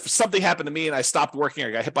 so that if something happened to me and I stopped working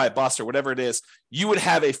or got hit by a bus or whatever it is, you would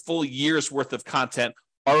have a full year's worth of content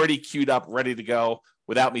already queued up, ready to go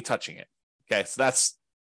without me touching it. Okay, so that's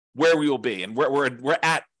where we will be. And we're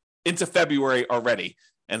at into February already.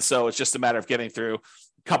 And so it's just a matter of getting through a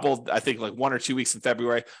couple, I think like 1 or 2 weeks in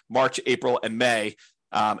February, March, April, and May,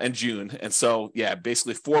 and June. And so, yeah,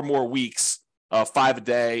 basically 4 more weeks of 5 a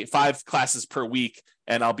day, 5 classes per week,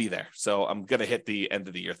 and I'll be there. So I'm going to hit the end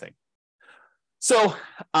of the year thing. So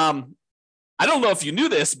I don't know if you knew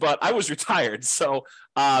this, but I was retired. So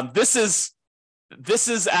this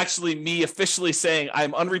is actually me officially saying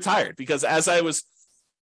I'm unretired, because as I was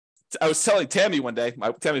telling Tammy one day,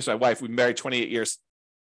 Tammy's my wife, we've been married 28 years.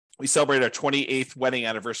 We celebrated our 28th wedding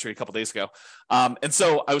anniversary a couple days ago. And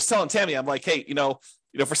so I was telling Tammy, I'm like, hey,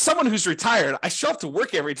 for someone who's retired, I show up to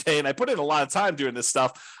work every day and I put in a lot of time doing this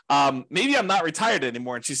stuff. Maybe I'm not retired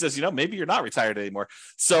anymore. And she says, maybe you're not retired anymore.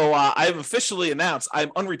 So I've officially announced I'm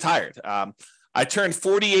unretired. I turned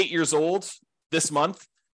 48 years old this month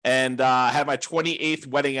and had my 28th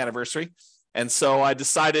wedding anniversary. And so I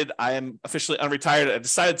decided I am officially unretired. I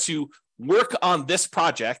decided to work on this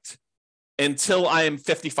project until I am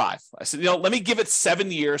 55. I said, let me give it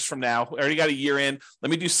 7 years from now. I already got a year in. Let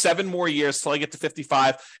me do 7 more years till I get to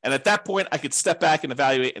 55. And at that point, I could step back and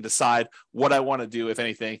evaluate and decide what I want to do, if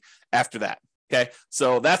anything, after that. Okay.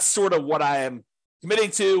 So that's sort of what I am committing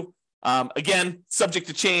to. Again, subject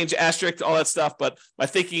to change, asterisk, all that stuff. But my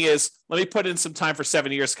thinking is, let me put in some time for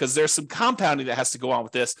 7 years, because there's some compounding that has to go on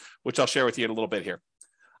with this, which I'll share with you in a little bit here.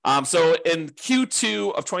 So in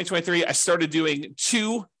Q2 of 2023, I started doing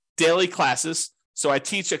 2 daily classes. So I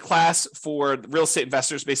teach a class for real estate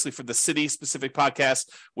investors, basically for the City specific podcast,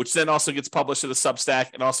 which then also gets published to the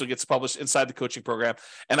Substack and also gets published inside the coaching program.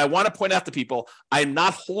 And I want to point out to people, I'm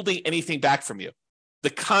not holding anything back from you.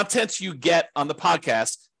 The content you get on the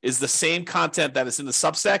podcast is the same content that is in the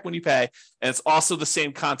Substack when you pay, and it's also the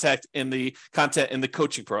same content in the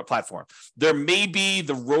coaching platform. There may be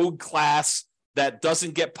the rogue class that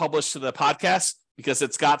doesn't get published to the podcast because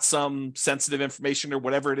it's got some sensitive information or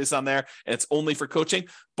whatever it is on there, and it's only for coaching.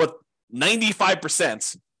 But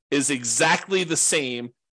 95% is exactly the same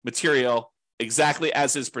material, exactly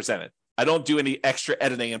as is presented. I don't do any extra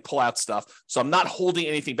editing and pull out stuff. So I'm not holding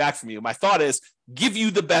anything back from you. My thought is give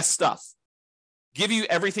you the best stuff, give you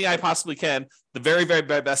everything I possibly can, the very, very,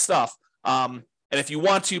 very best stuff. And if you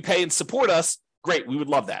want to pay and support us, great. We would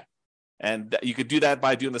love that. And you could do that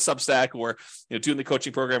by doing the Substack or doing the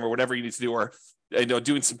coaching program or whatever you need to do, or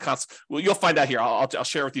doing some well, you'll find out here. I'll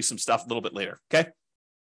share with you some stuff a little bit later.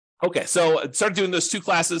 Okay. So I started doing those 2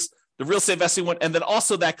 classes, the real estate investing one, and then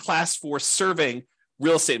also that class for serving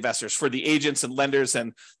real estate investors, for the agents and lenders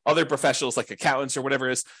and other professionals like accountants or whatever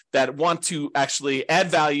it is that want to actually add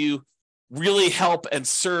value, really help and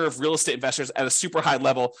serve real estate investors at a super high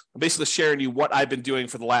level. I'm basically sharing you what I've been doing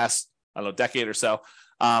for the last, decade or so,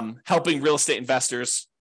 helping real estate investors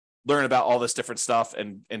learn about all this different stuff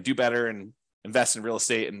and do better and invest in real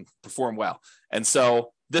estate and perform well. And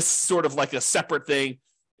so this is sort of like a separate thing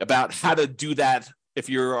about how to do that if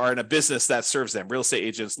you are in a business that serves them, real estate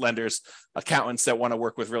agents, lenders, accountants that want to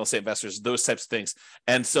work with real estate investors, those types of things.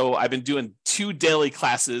 And so I've been doing 2 daily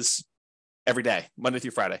classes every day, Monday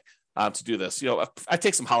through Friday, to do this. I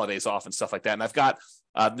take some holidays off and stuff like that. And I've got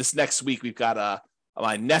this next week, we've got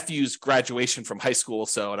my nephew's graduation from high school.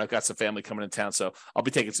 And I've got some family coming in town. So I'll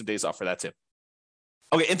be taking some days off for that too.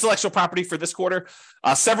 Okay, intellectual property for this quarter,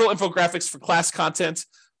 several infographics for class content,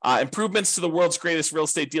 improvements to the world's greatest real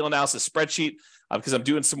estate deal analysis spreadsheet, because I'm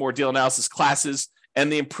doing some more deal analysis classes,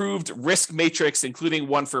 and the improved risk matrix, including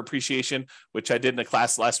one for appreciation, which I did in a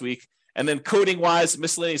class last week. And then coding-wise,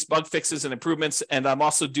 miscellaneous bug fixes and improvements. And I'm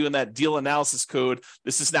also doing that deal analysis code.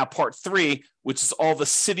 This is now part 3, which is all the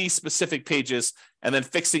city-specific pages, and then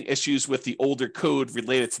fixing issues with the older code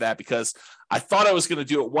related to that, because I thought I was going to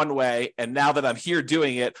do it one way. And now that I'm here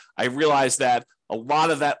doing it, I realized that a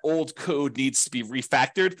lot of that old code needs to be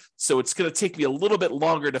refactored. So it's going to take me a little bit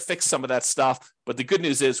longer to fix some of that stuff. But the good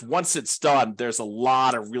news is once it's done, there's a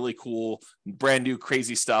lot of really cool, brand new,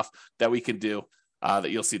 crazy stuff that we can do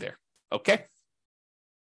that you'll see there. Okay.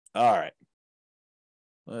 All right.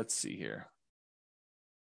 Let's see here.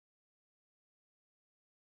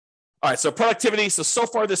 All right, so productivity. So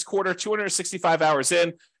far this quarter, 265 hours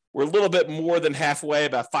in. We're a little bit more than halfway,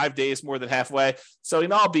 about 5 days more than halfway. So,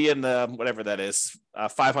 I'll be in the, whatever that is,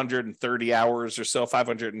 530 hours or so,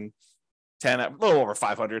 510, a little over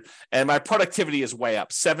 500. And my productivity is way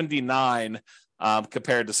up, 79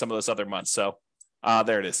 compared to some of those other months. So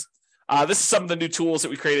there it is. This is some of the new tools that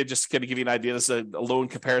we created, just to kind of give you an idea. This is a loan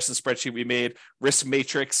comparison spreadsheet we made, risk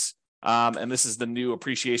matrix. And this is the new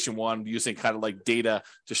appreciation one, using kind of like data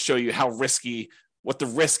to show you how risky, what the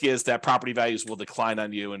risk is that property values will decline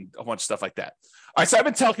on you, and a bunch of stuff like that. All right, so I've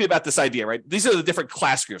been talking about this idea, right? These are the different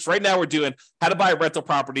class groups. Right now we're doing how to buy a rental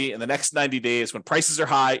property in the next 90 days when prices are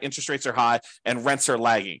high, interest rates are high, and rents are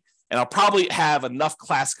lagging. And I'll probably have enough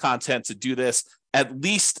class content to do this at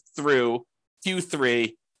least through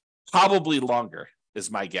Q3, probably longer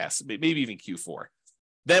is my guess, maybe even Q4.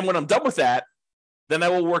 Then when I'm done with that, then I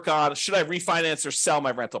will work on, should I refinance or sell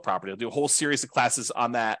my rental property? I'll do a whole series of classes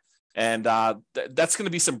on that. And that's going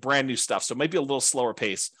to be some brand new stuff. So it might be a little slower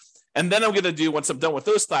pace. And then I'm going to do, once I'm done with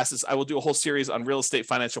those classes, I will do a whole series on real estate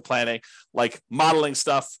financial planning, like modeling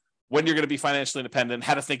stuff, when you're going to be financially independent,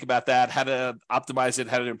 how to think about that, how to optimize it,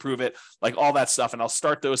 how to improve it, like all that stuff. And I'll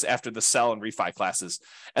start those after the sell and refi classes.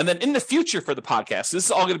 And then in the future for the podcast, this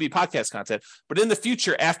is all going to be podcast content, but in the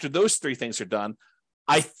future, after those three things are done,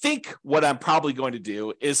 I think what I'm probably going to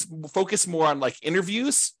do is focus more on like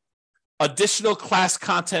interviews, additional class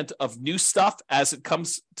content of new stuff as it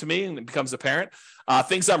comes to me and it becomes apparent,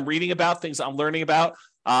 things I'm reading about, things I'm learning about,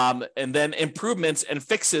 and then improvements and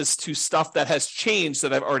fixes to stuff that has changed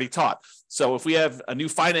that I've already taught. So if we have a new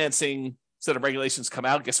financing set of regulations come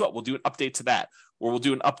out, guess what? We'll do an update to that, or we'll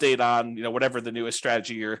do an update on, whatever the newest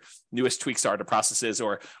strategy or newest tweaks are to processes,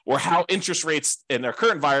 or how interest rates in their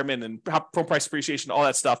current environment and how home price appreciation, all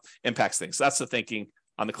that stuff impacts things. So that's the thinking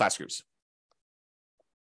on the class groups.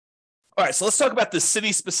 All right, so let's talk about the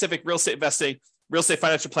city-specific real estate investing, real estate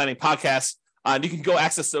financial planning podcast. And you can go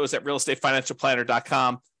access those at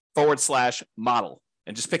realestatefinancialplanner.com/model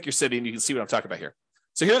and just pick your city and you can see what I'm talking about here.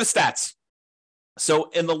 So here are the stats. So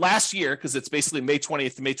in the last year, because it's basically May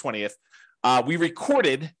 20th to May 20th, we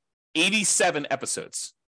recorded 87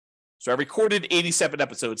 episodes. So I recorded 87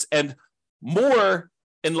 episodes and more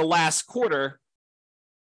in the last quarter,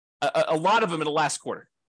 a lot of them in the last quarter,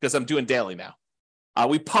 because I'm doing daily now.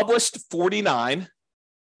 We published 49.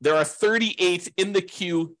 There are 38 in the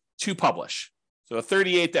queue to publish. So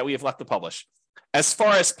 38 that we have left to publish. As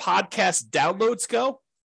far as podcast downloads go,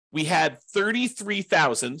 we had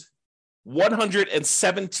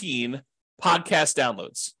 33,117 podcast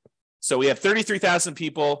downloads. So we have 33,000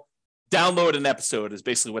 people download an episode is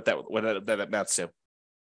basically what that amounts to.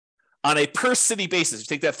 On a per city basis, you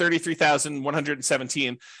take that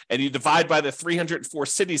 33,117 and you divide by the 304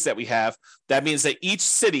 cities that we have, that means that each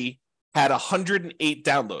city had 108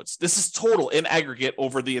 downloads. This is total in aggregate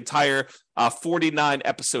over the entire 49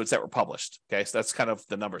 episodes that were published. Okay, so that's kind of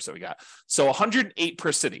the numbers that we got. So 108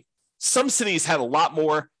 per city. Some cities had a lot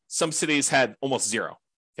more. Some cities had almost zero.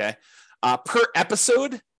 Okay, per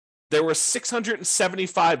episode, there were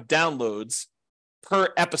 675 downloads per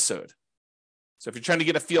episode. So if you're trying to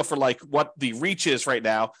get a feel for like what the reach is right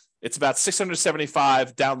now, it's about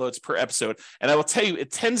 675 downloads per episode. And I will tell you,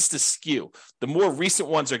 it tends to skew. The more recent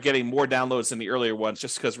ones are getting more downloads than the earlier ones,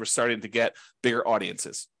 just because we're starting to get bigger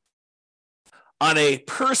audiences. On a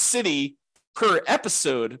per city, per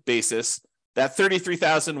episode basis, that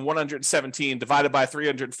 33,117 divided by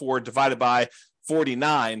 304 divided by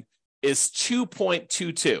 49 is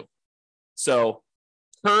 2.22. So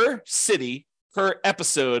per city, per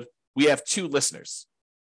episode, we have 2 listeners.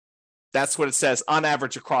 That's what it says on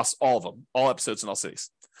average across all of them, all episodes in all cities.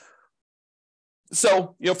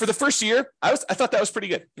 So, for the first year, I thought that was pretty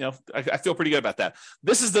good. I feel pretty good about that.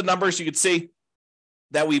 This is the numbers you could see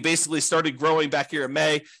that we basically started growing back here in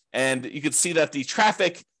May. And you could see that the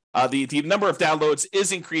traffic, the number of downloads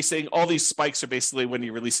is increasing. All these spikes are basically when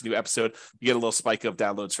you release a new episode, you get a little spike of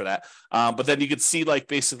downloads for that. But then you could see like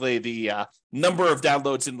basically the number of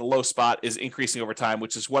downloads in the low spot is increasing over time,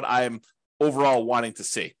 which is what I'm overall wanting to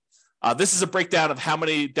see. This is a breakdown of how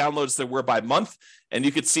many downloads there were by month. And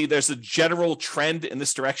you could see there's a general trend in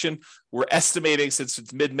this direction. We're estimating, since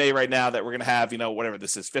it's mid-May right now, that we're going to have, whatever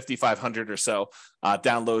this is, 5,500 or so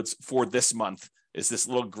downloads for this month. Is this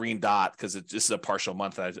little green dot, because this is a partial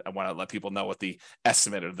month. I want to let people know what the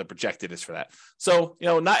estimate or the projected is for that. So,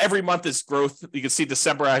 not every month is growth. You can see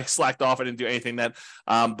December, I slacked off. I didn't do anything then.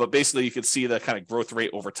 But basically, you can see the kind of growth rate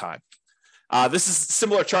over time. This is a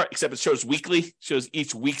similar chart, except it shows weekly, shows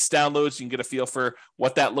each week's downloads. You can get a feel for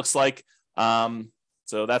what that looks like.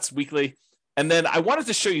 So that's weekly. And then I wanted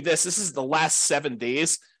to show you this. This is the last 7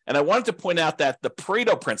 days. And I wanted to point out that the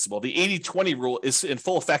Pareto principle, the 80-20 rule, is in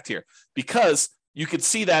full effect here, because you could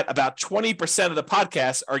see that about 20% of the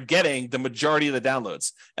podcasts are getting the majority of the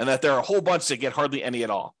downloads, and that there are a whole bunch that get hardly any at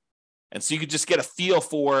all. And so you could just get a feel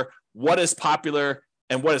for what is popular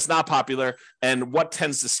and what is not popular and what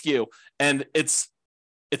tends to skew. And it's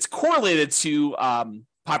correlated to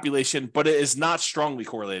population, but it is not strongly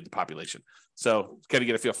correlated to population. So got to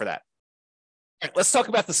get a feel for that. All right, let's talk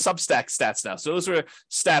about the Substack stats now. So those are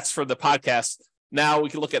stats for the podcast. Now we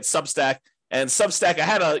can look at Substack. And Substack, I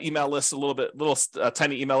had an email list, a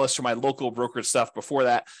tiny email list for my local brokerage stuff before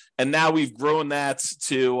that. And now we've grown that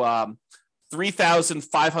to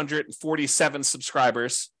 3,547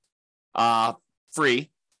 subscribers, free,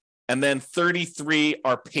 and then 33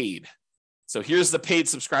 are paid. So here's the paid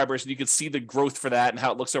subscribers, and you can see the growth for that and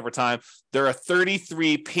how it looks over time. There are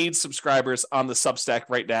 33 paid subscribers on the Substack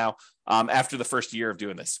right now after the first year of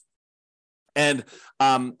doing this. And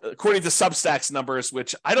according to Substack's numbers,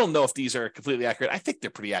 which I don't know if these are completely accurate, I think they're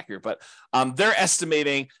pretty accurate, but they're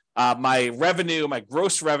estimating my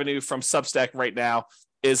gross revenue from Substack right now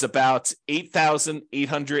is about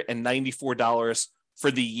 $8,894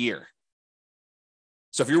 for the year.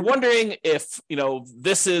 So if you're wondering if,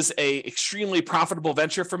 this is a extremely profitable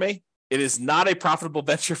venture for me, it is not a profitable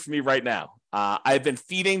venture for me right now. I've been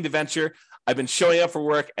feeding the venture. I've been showing up for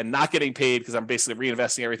work and not getting paid because I'm basically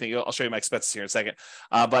reinvesting everything. I'll show you my expenses here in a second.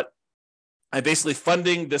 But I'm basically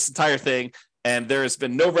funding this entire thing, and there has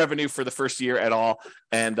been no revenue for the first year at all.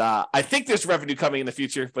 And I think there's revenue coming in the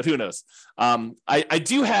future, but who knows? I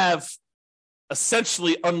do have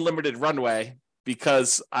essentially unlimited runway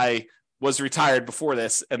because I was retired before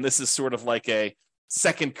this, and this is sort of like a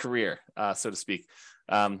second career, so to speak.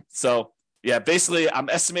 So yeah, basically I'm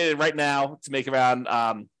estimated right now to make around,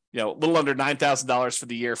 a little under $9,000 for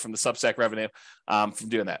the year from the Substack revenue from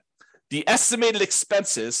doing that. The estimated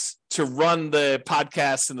expenses to run the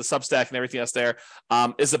podcast and the Substack and everything else there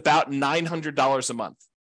is about $900 a month,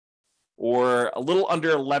 or a little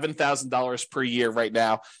under $11,000 per year right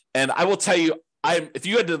now. And I will tell you, if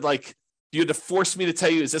you had to force me to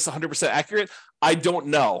tell you, is this 100% accurate? I don't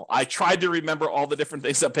know. I tried to remember all the different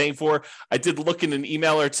things I'm paying for. I did look in an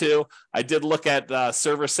email or two. I did look at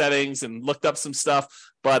server settings and looked up some stuff,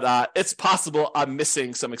 but it's possible I'm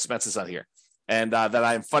missing some expenses on here, and that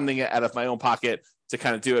I'm funding it out of my own pocket to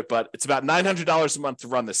kind of do it. But it's about $900 a month to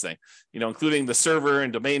run this thing, including the server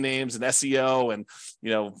and domain names and SEO and,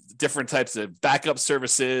 different types of backup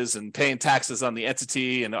services and paying taxes on the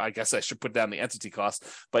entity. And I guess I should put down the entity cost,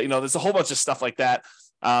 but there's a whole bunch of stuff like that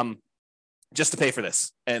just to pay for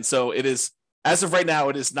this. And so it is, as of right now,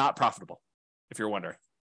 it is not profitable, if you're wondering.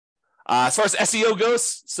 As far as SEO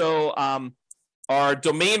goes, so our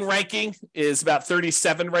domain ranking is about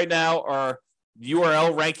 37 right now. Our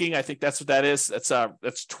URL ranking, I think that's what that is.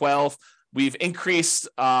 That's 12. We've increased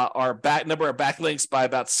our number of backlinks by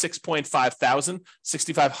about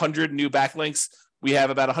 6,500 new backlinks. We have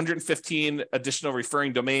about 115 additional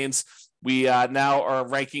referring domains. We now are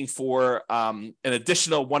ranking for an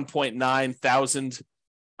additional 1.9 thousand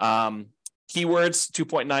keywords,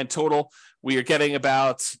 2.9 total. We are getting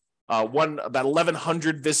about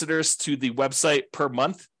 1,100 visitors to the website per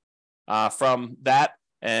month from that.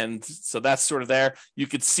 And so that's sort of there. You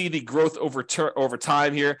could see the growth over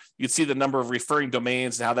time here. You could see the number of referring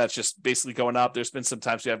domains and how that's just basically going up. There's been some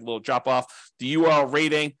times we have a little drop off. The URL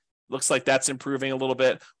rating looks like that's improving a little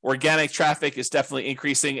bit. Organic traffic is definitely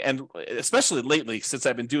increasing. And especially lately, since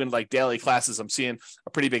I've been doing like daily classes, I'm seeing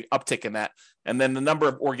a pretty big uptick in that. And then the number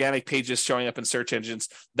of organic pages showing up in search engines,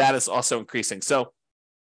 that is also increasing. So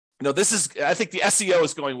I think the SEO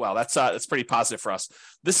is going well. That's pretty positive for us.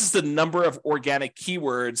 This is the number of organic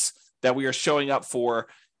keywords that we are showing up for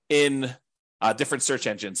in different search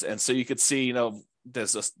engines. And so you could see,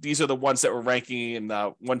 these are the ones that we're ranking in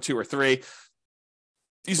 1, 2, or 3.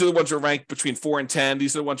 These are the ones we're ranked between 4 and 10.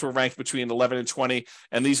 These are the ones we're ranked between 11 and 20.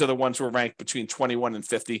 And these are the ones we're ranked between 21 and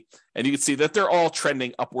 50. And you can see that they're all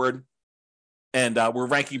trending upward. And we're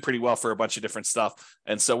ranking pretty well for a bunch of different stuff.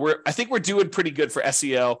 And so I think we're doing pretty good for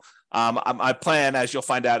SEO. My plan, as you'll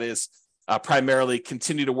find out, is primarily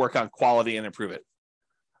continue to work on quality and improve it.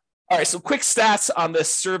 All right, so quick stats on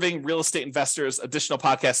this Serving Real Estate Investors additional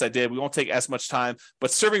podcast I did. We won't take as much time,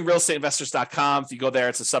 but servingrealestateinvestors.com. If you go there,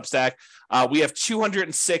 it's a Substack. We have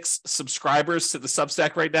 206 subscribers to the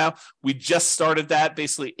Substack right now. We just started that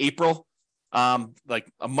basically April, like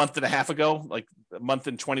a month and a half ago, like a month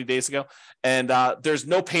and 20 days ago. And there's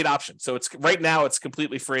no paid option. So right now it's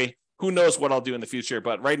completely free. Who knows what I'll do in the future,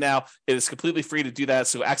 but right now it is completely free to do that.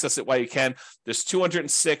 So access it while you can. There's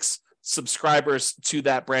 206 subscribers to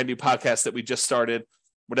that brand new podcast that we just started.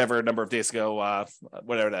 whatever number of days ago,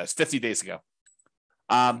 whatever that is, 50 days ago.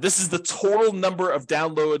 This is the total number of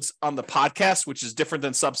downloads on the podcast, which is different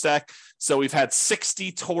than Substack. So we've had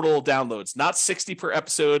 60 total downloads, not 60 per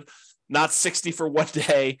episode, not 60 for one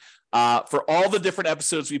day. For all the different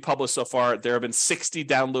episodes we published so far, there have been 60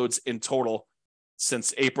 downloads in total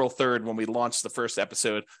since April 3rd, when we launched the first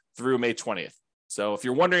episode, through May 20th. So if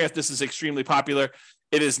you're wondering if this is extremely popular,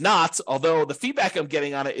 it is not, although the feedback I'm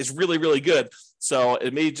getting on it is really, really good. So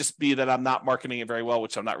it may just be that I'm not marketing it very well,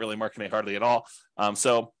 which I'm not really marketing hardly at all.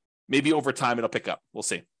 So maybe over time it'll pick up. We'll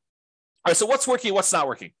see. All right, so what's working, what's not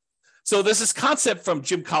working? So there's this concept from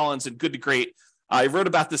Jim Collins in Good to Great. I wrote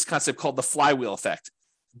about this concept called the flywheel effect.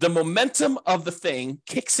 The momentum of the thing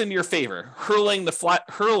kicks in your favor, hurling the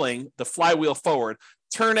flywheel forward,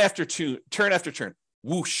 turn after turn,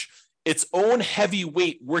 whoosh, its own heavy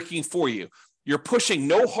weight working for you. You're pushing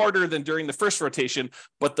no harder than during the first rotation,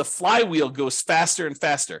 but the flywheel goes faster and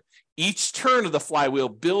faster. Each turn of the flywheel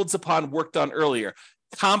builds upon work done earlier,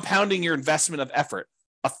 compounding your investment of effort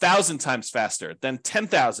 1,000 times faster, then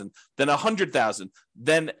 10,000, then 100,000,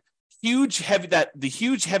 then the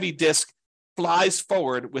huge heavy disc flies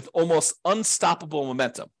forward with almost unstoppable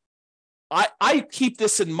momentum. I keep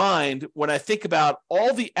this in mind when I think about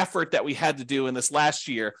all the effort that we had to do in this last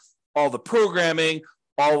year, all the programming,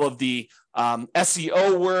 all of the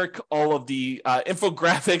SEO work, all of the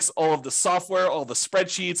infographics, all of the software, all the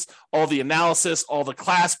spreadsheets, all the analysis, all the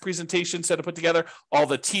class presentations that I put together, all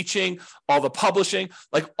the teaching, all the publishing,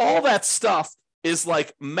 like all that stuff is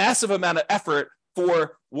like massive amount of effort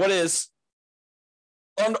for what is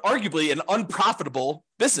arguably an unprofitable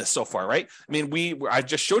business so far, right? I mean, I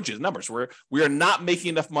just showed you the numbers. We are not making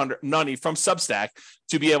enough money from Substack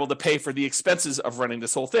to be able to pay for the expenses of running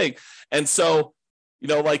this whole thing. And so,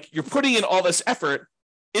 like you're putting in all this effort,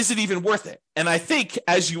 is it even worth it? And I think,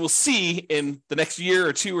 as you will see in the next year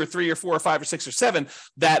or 2 or 3 or 4 or 5 or 6 or 7,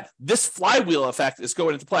 that this flywheel effect is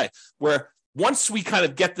going into play, where once we kind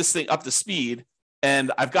of get this thing up to speed,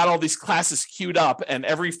 and I've got all these classes queued up, and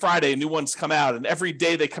every Friday new ones come out, and every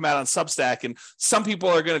day they come out on Substack, and some people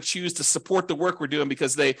are going to choose to support the work we're doing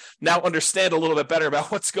because they now understand a little bit better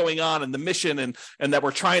about what's going on and the mission, and that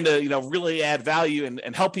we're trying to really add value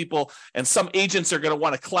and help people. And some agents are going to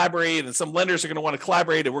want to collaborate, and some lenders are going to want to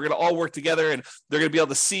collaborate, and we're going to all work together, and they're going to be able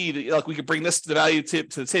to see that, like, we could bring this to the value to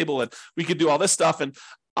the table, and we could do all this stuff. And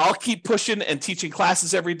I'll keep pushing and teaching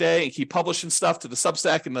classes every day and keep publishing stuff to the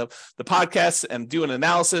Substack and the podcasts and doing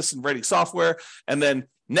analysis and writing software. And then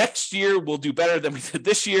next year we'll do better than we did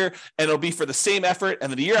this year, and it'll be for the same effort. And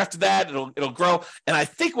then the year after that, it'll grow. And I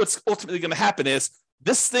think what's ultimately going to happen is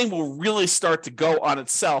this thing will really start to go on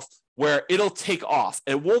itself, where it'll take off.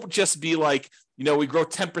 It won't just be like, we grow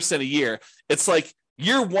 10% a year. It's like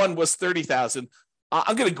year one was 30,000.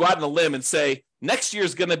 I'm going to go out on a limb and say next year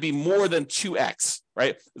is going to be more than 2x,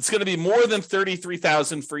 right? It's going to be more than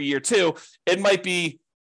 33,000 for year two. It might be,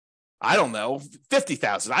 I don't know,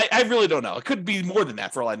 50,000. I really don't know. It could be more than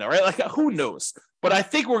that for all I know, right? Like, who knows? But I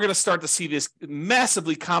think we're going to start to see this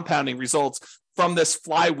massively compounding results from this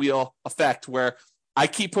flywheel effect, where I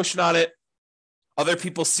keep pushing on it. Other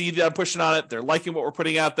people see that I'm pushing on it. They're liking what we're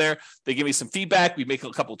putting out there. They give me some feedback. We make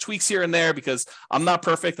a couple of tweaks here and there, because I'm not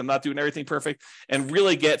perfect. I'm not doing everything perfect, and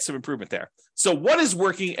really get some improvement there. So what is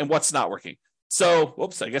working and what's not working? So,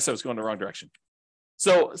 whoops, I guess I was going the wrong direction.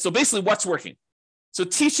 So basically what's working. So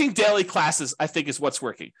teaching daily classes, I think, is what's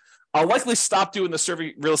working. I'll likely stop doing the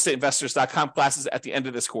ServingRealEstateInvestors.com classes at the end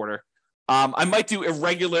of this quarter. I might do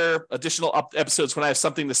irregular additional episodes when I have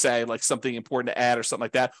something to say, like something important to add or something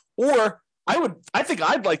like that. Or I think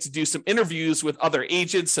I'd like to do some interviews with other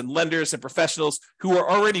agents and lenders and professionals who are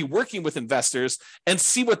already working with investors and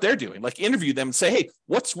see what they're doing. Like, interview them and say, hey,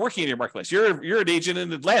 what's working in your marketplace? You're an agent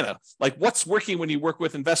in Atlanta. Like, what's working when you work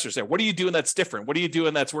with investors there? What are you doing that's different? What are you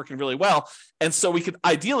doing that's working really well? And so we could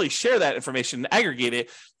ideally share that information and aggregate it,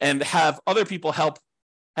 and have other people have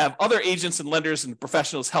other agents and lenders and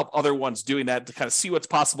professionals help other ones doing that, to kind of see what's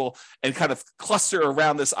possible and kind of cluster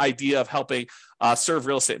around this idea of helping serve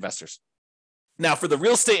real estate investors. Now, for the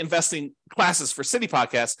real estate investing classes for City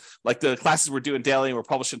Podcast, like the classes we're doing daily and we're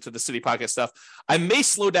publishing to the City Podcast stuff, I may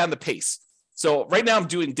slow down the pace. So right now I'm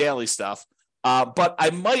doing daily stuff, but I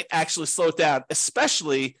might actually slow it down,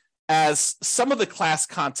 especially as some of the class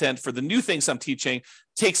content for the new things I'm teaching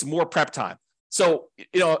takes more prep time. So,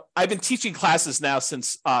 I've been teaching classes now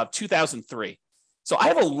since 2003. So I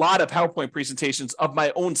have a lot of PowerPoint presentations of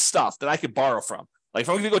my own stuff that I could borrow from. Like if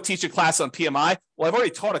I'm going to go teach a class on PMI, well, I've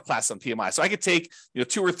already taught a class on PMI. So I could take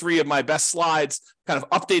 2 or 3 of my best slides, kind of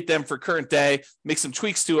update them for current day, make some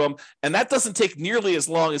tweaks to them. And that doesn't take nearly as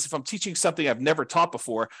long as if I'm teaching something I've never taught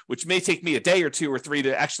before, which may take me a day or 2 or 3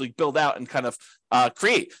 to actually build out and kind of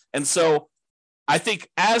create. And so I think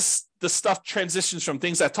as the stuff transitions from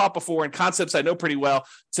things I've taught before and concepts I know pretty well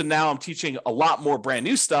to now I'm teaching a lot more brand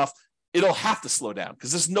new stuff, it'll have to slow down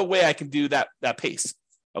because there's no way I can do that pace.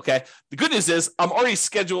 Okay. The good news is I'm already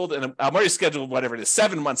scheduled, and I'm already scheduled, whatever it is,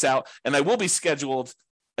 7 months out, and I will be scheduled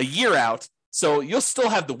a year out. So you'll still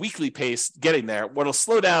have the weekly pace getting there. What'll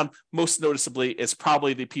slow down most noticeably is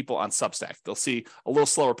probably the people on Substack. They'll see a little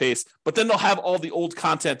slower pace, but then they'll have all the old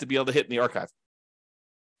content to be able to hit in the archive.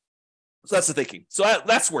 So that's the thinking. So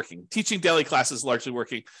that's working. Teaching daily classes is largely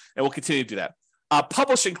working, and we'll continue to do that.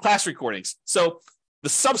 Publishing class recordings. So the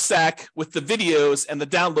Substack with the videos and the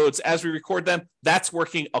downloads as we record them, that's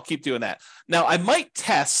working. I'll keep doing that. Now, I might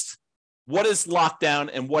test what is locked down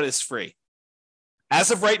and what is free. As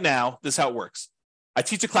of right now, this is how it works. I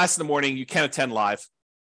teach a class in the morning. You can attend live.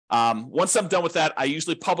 Once I'm done with that, I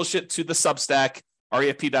usually publish it to the Substack,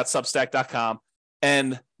 refp.substack.com,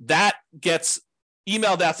 and that gets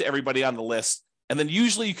emailed out to everybody on the list. And then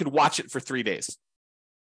usually you can watch it for 3 days.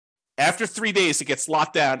 After 3 days, it gets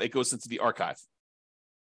locked down. It goes into the archive.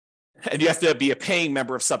 And you have to be a paying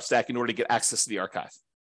member of Substack in order to get access to the archive.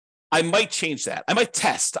 I might change that. I might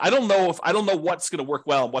test. I don't know what's going to work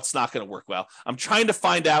well and what's not going to work well. I'm trying to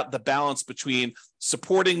find out the balance between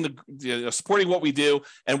supporting supporting what we do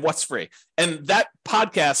and what's free. And that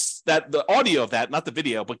podcast, that the audio of that, not the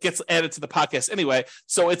video, but gets added to the podcast anyway.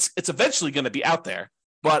 So it's eventually going to be out there.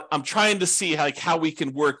 But I'm trying to see how we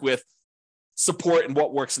can work with support and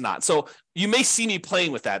what works and not. So you may see me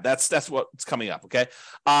playing with that. That's what's coming up. Okay.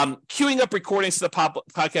 Queuing up recordings to the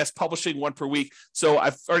podcast, publishing 1 per week. So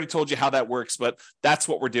I've already told you how that works, but that's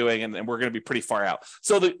what we're doing. And we're going to be pretty far out.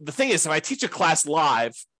 So the thing is, if I teach a class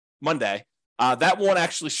live Monday, that won't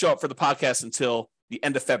actually show up for the podcast until the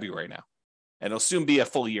end of February now. And it'll soon be a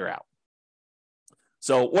full year out.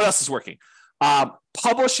 So what else is working?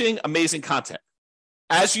 Publishing amazing content.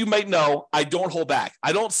 As you might know, I don't hold back.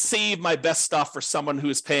 I don't save my best stuff for someone who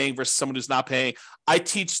is paying versus someone who's not paying. I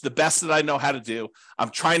teach the best that I know how to do. I'm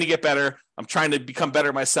trying to get better. I'm trying to become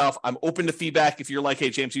better myself. I'm open to feedback. If you're like, hey,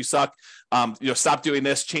 James, you suck. Stop doing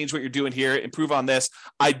this. Change what you're doing here. Improve on this.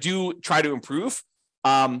 I do try to improve.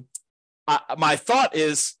 My thought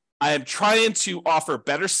is I am trying to offer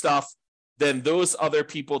better stuff than those other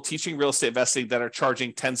people teaching real estate investing that are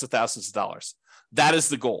charging tens of thousands of dollars. That is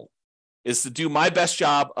the goal. Is to do my best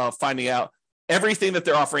job of finding out everything that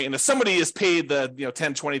they're offering. And if somebody is paid the $10,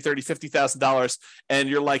 $20, $30, $50,000 and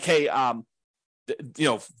you're like, hey,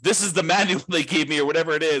 this is the manual they gave me or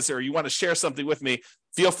whatever it is, or you want to share something with me,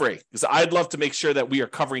 feel free. Because I'd love to make sure that we are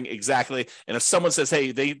covering exactly. And if someone says,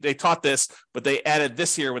 hey, they taught this, but they added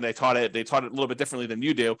this here when they taught it a little bit differently than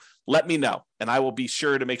you do, let me know. And I will be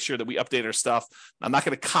sure to make sure that we update our stuff. I'm not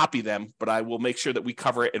going to copy them, but I will make sure that we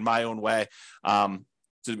cover it in my own way.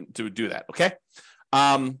 To do that. Okay.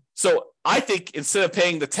 So I think instead of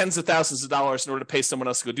paying the tens of thousands of dollars in order to pay someone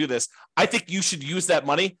else to go do this, I think you should use that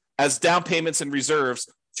money as down payments and reserves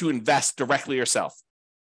to invest directly yourself.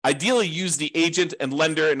 Ideally, use the agent and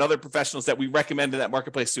lender and other professionals that we recommend in that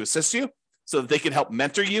marketplace to assist you so that they can help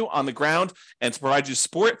mentor you on the ground and to provide you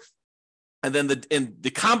support. And then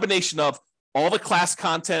the combination of all the class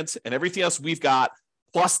content and everything else we've got,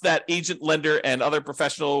 plus that agent, lender, and other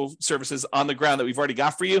professional services on the ground that we've already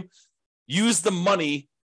got for you, use the money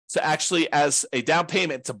to actually as a down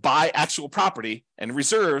payment to buy actual property and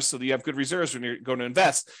reserves so that you have good reserves when you're going to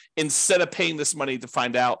invest instead of paying this money to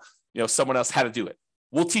find out someone else how to do it.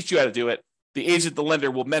 We'll teach you how to do it. The agent, the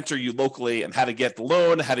lender will mentor you locally and how to get the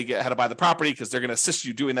loan, how to buy the property because they're going to assist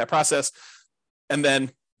you doing that process. And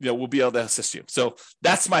then we'll be able to assist you. So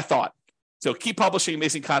that's my thought. So keep publishing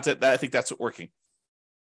amazing content. I think that's what's working.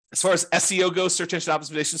 As far as SEO goes, search engine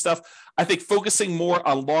optimization stuff, I think focusing more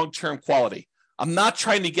on long-term quality. I'm not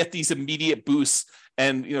trying to get these immediate boosts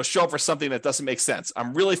and show up for something that doesn't make sense.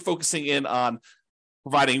 I'm really focusing in on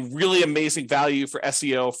providing really amazing value for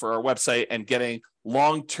SEO for our website and getting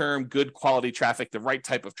long-term good quality traffic, the right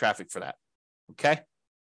type of traffic for that. Okay.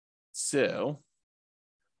 So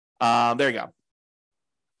there you go.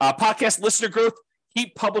 Podcast listener growth.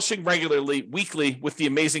 Keep publishing regularly, weekly, with the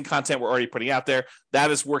amazing content we're already putting out there. That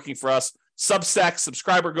is working for us. Substack,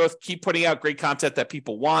 subscriber growth, keep putting out great content that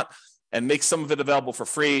people want and make some of it available for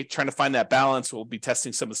free. Trying to find that balance. We'll be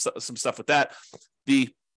testing some stuff with that. The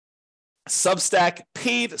Substack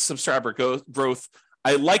paid subscriber growth,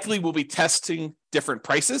 I likely will be testing different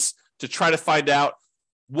prices to try to find out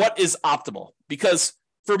what is optimal? Because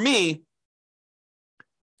for me,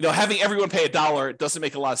 having everyone pay $1 doesn't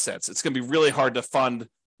make a lot of sense. It's going to be really hard to fund,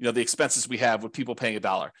 the expenses we have with people paying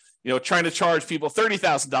 $1. Trying to charge people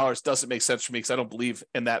 $30,000 doesn't make sense for me because I don't believe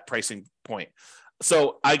in that pricing point.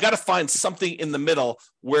 So I got to find something in the middle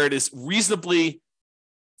where it is reasonably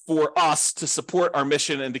for us to support our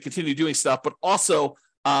mission and to continue doing stuff, but also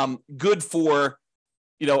good for,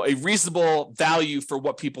 a reasonable value for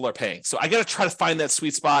what people are paying. So I got to try to find that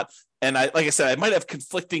sweet spot. And like I said, I might have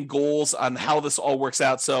conflicting goals on how this all works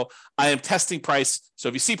out. So I am testing price. So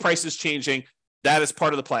if you see prices changing, that is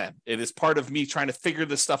part of the plan. It is part of me trying to figure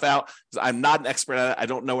this stuff out because I'm not an expert at it. I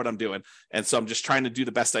don't know what I'm doing. And so I'm just trying to do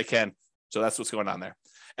the best I can. So that's what's going on there.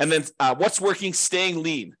 And then what's working, staying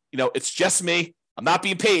lean. It's just me. I'm not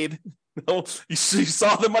being paid. You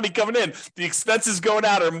saw the money coming in. The expenses going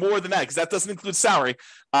out are more than that because that doesn't include salary.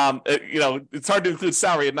 It's hard to include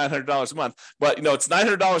salary at $900 a month, but it's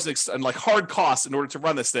 $900 and like hard costs in order to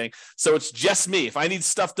run this thing. So it's just me. If I need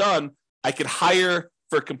stuff done, I could hire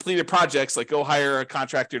for completed projects, like go hire a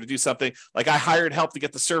contractor to do something. Like I hired help to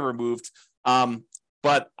get the server moved.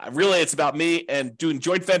 But really it's about me and doing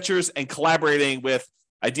joint ventures and collaborating with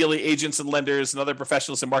ideally agents and lenders and other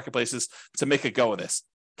professionals and marketplaces to make a go of this.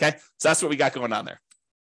 Okay, so that's what we got going on there.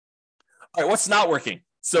 All right, what's not working?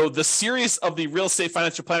 So the series of the Real Estate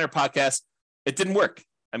Financial Planner podcast, it didn't work.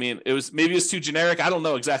 I mean, maybe it was too generic. I don't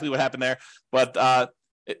know exactly what happened there, but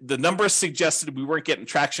the numbers suggested we weren't getting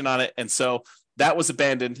traction on it, and so that was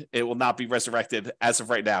abandoned. It will not be resurrected as of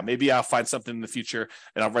right now. Maybe I'll find something in the future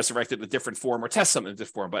and I'll resurrect it in a different form or test something in a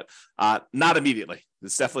different form, but not immediately.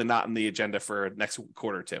 It's definitely not in the agenda for next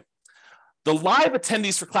quarter or two. The live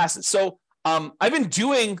attendees for classes. So I've been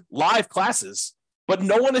doing live classes, but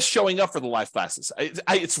no one is showing up for the live classes.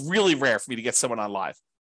 It's really rare for me to get someone on live,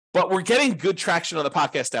 but we're getting good traction on the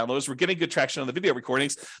podcast downloads. We're getting good traction on the video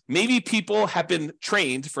recordings. Maybe people have been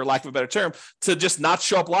trained, for lack of a better term, to just not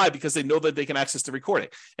show up live because they know that they can access the recording.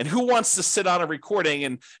 And who wants to sit on a recording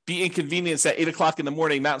and be inconvenienced at 8 o'clock in the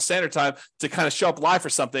morning, Mountain Standard Time, to kind of show up live for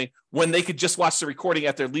something when they could just watch the recording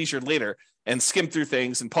at their leisure later and skim through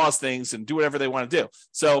things and pause things and do whatever they want to do.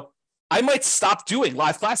 So I might stop doing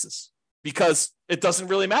live classes because it doesn't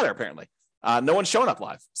really matter, apparently. No one's showing up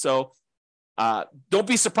live. So don't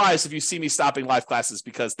be surprised if you see me stopping live classes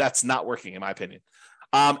because that's not working, in my opinion.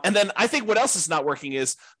 And then I think what else is not working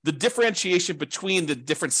is the differentiation between the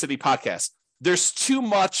different city podcasts. There's too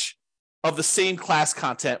much of the same class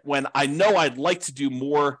content when I know I'd like to do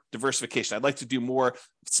more diversification. I'd like to do more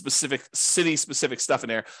specific city-specific stuff in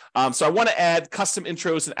there. So I want to add custom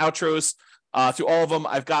intros and outros to all of them.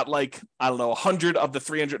 I've got 100 of the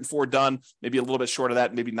 304 done, maybe a little bit short of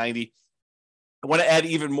that, maybe 90. I want to add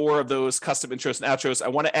even more of those custom intros and outros. I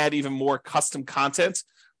want to add even more custom content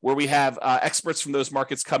where we have experts from those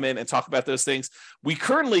markets come in and talk about those things. We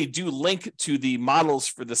currently do link to the models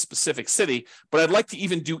for the specific city, but I'd like to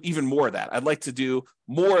even do even more of that. I'd like to do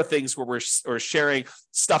more things where we're sharing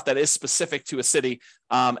stuff that is specific to a city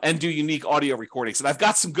and do unique audio recordings. And I've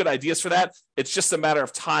got some good ideas for that. It's just a matter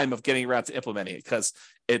of time of getting around to implementing it because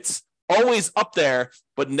it's always up there,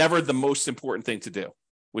 but never the most important thing to do,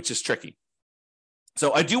 which is tricky.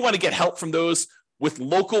 So I do want to get help from those with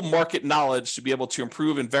local market knowledge to be able to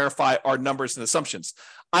improve and verify our numbers and assumptions.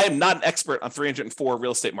 I am not an expert on 304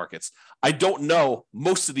 real estate markets. I don't know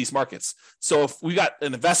most of these markets. So if we got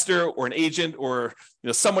an investor or an agent or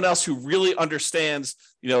someone else who really understands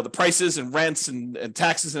the prices and rents and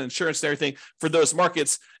taxes and insurance and everything for those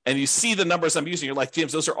markets, and you see the numbers I'm using, you're like,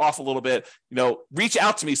 James, those are off a little bit, reach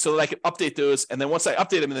out to me so that I can update those. And then once I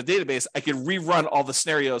update them in the database, I can rerun all the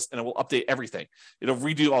scenarios and it will update everything. It'll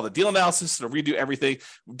redo all the deal analysis. It'll redo everything.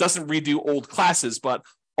 It doesn't redo old classes, but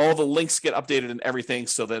all the links get updated and everything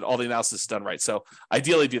so that all the analysis is done right. So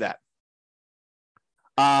ideally do that.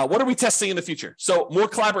 What are we testing in the future? So more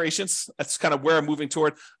collaborations. That's kind of where I'm moving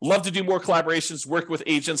toward. Love to do more collaborations, work with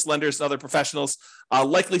agents, lenders, and other professionals.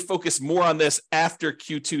 Likely focus more on this after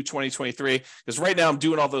Q2 2023, because right now I'm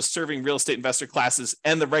doing all those serving real estate investor classes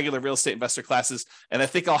and the regular real estate investor classes. And I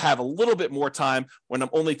think I'll have a little bit more time when I'm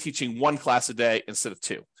only teaching one class a day instead of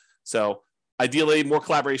two. So ideally more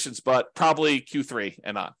collaborations, but probably Q3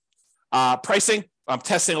 and on. Pricing, I'm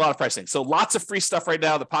testing a lot of pricing. So lots of free stuff right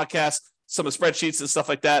now, the podcast, some of the spreadsheets and stuff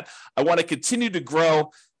like that. I want to continue to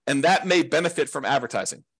grow, and that may benefit from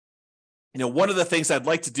advertising. One of the things I'd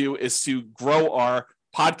like to do is to grow our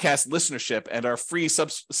podcast listenership and our free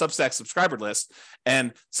Substack subscriber list.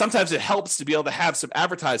 And sometimes it helps to be able to have some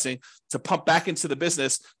advertising to pump back into the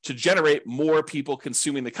business to generate more people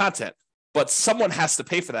consuming the content. But someone has to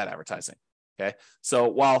pay for that advertising. Okay. So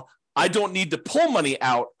while I don't need to pull money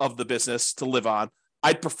out of the business to live on,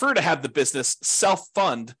 I'd prefer to have the business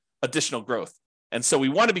self-fund additional growth. And so we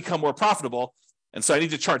want to become more profitable. And so I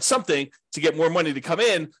need to charge something to get more money to come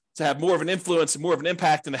in, to have more of an influence and more of an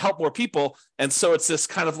impact and to help more people. And so it's this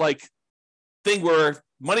kind of like thing where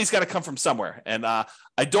money's got to come from somewhere. And I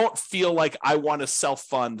don't feel like I want to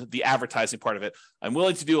self-fund the advertising part of it. I'm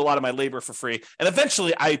willing to do a lot of my labor for free. And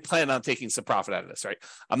eventually I plan on taking some profit out of this, right?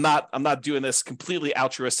 I'm not doing this completely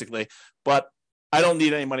altruistically, but I don't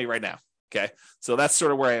need any money right now. Okay. So that's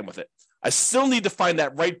sort of where I am with it. I still need to find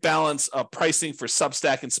that right balance of pricing for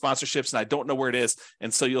Substack and sponsorships, and I don't know where it is.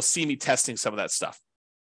 And so you'll see me testing some of that stuff.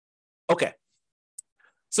 Okay.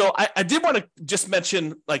 So I did want to just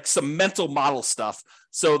mention like some mental model stuff.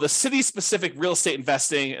 So the city-specific real estate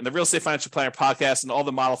investing and the Real Estate Financial Planner podcast and all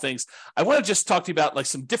the model things, I want to just talk to you about like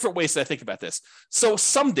some different ways that I think about this. So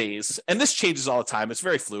some days, and this changes all the time, it's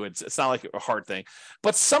very fluid. It's not like a hard thing.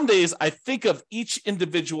 But some days I think of each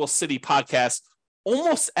individual city podcast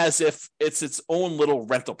almost as if it's its own little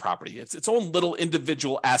rental property. It's its own little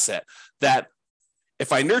individual asset that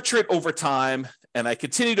if I nurture it over time and I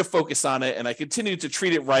continue to focus on it and I continue to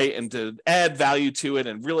treat it right and to add value to it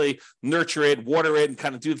and really nurture it, water it, and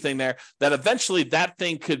kind of do the thing there, that eventually that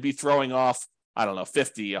thing could be throwing off, I don't know,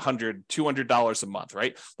 $50, $100, $200 a month,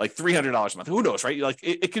 right? Like $300 a month. Who knows, right? Like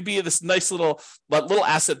it could be this nice little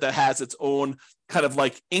asset that has its own kind of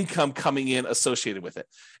like income coming in associated with it.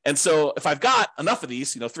 And so if I've got enough of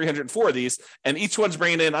these, 304 of these, and each one's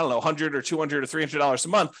bringing in, I don't know, $100 or $200 or $300 a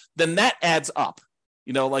month, then that adds up.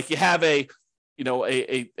 Like you have like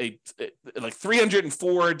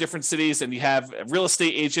 304 different cities, and you have a real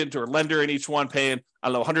estate agent or lender in each one paying, I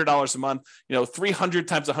don't know, $100 a month. 300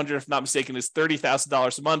 times 100, if not mistaken, is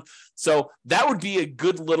 $30,000 a month. So that would be a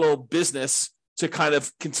good little business to kind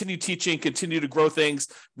of continue teaching, continue to grow things,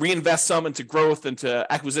 reinvest some into growth, into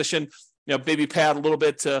acquisition, maybe pay out a little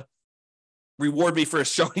bit to reward me for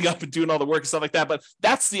showing up and doing all the work and stuff like that. But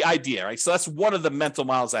that's the idea, right? So that's one of the mental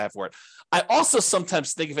models I have for it. I also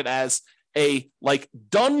sometimes think of it as a like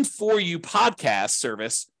done for you podcast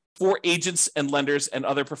service for agents and lenders and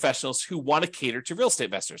other professionals who want to cater to real estate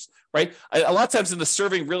investors, right? A lot of times in the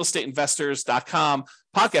servingrealestateinvestors.com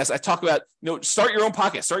podcast, I talk about, start your own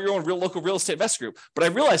podcast, start your own local real estate investor group. But I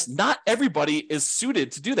realize not everybody is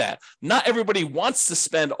suited to do that. Not everybody wants to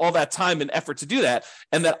spend all that time and effort to do that.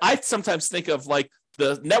 And that I sometimes think of like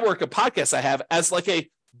the network of podcasts I have as like a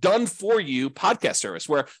done for you podcast service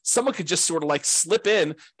where someone could just sort of like slip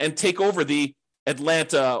in and take over the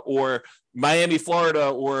Atlanta or Miami, Florida,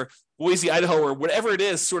 or Boise, Idaho, or whatever it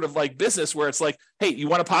is, sort of like business where it's like, hey, you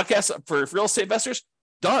want a podcast for real estate investors?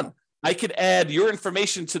 Done. I could add your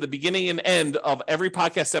information to the beginning and end of every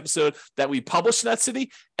podcast episode that we publish in that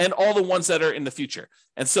city and all the ones that are in the future.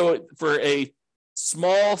 And so for a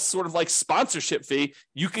small sort of like sponsorship fee,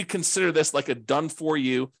 you could consider this like a done for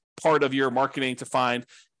you part of your marketing to find,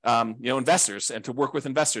 investors and to work with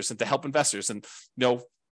investors and to help investors. And,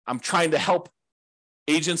 I'm trying to help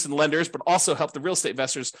agents and lenders, but also help the real estate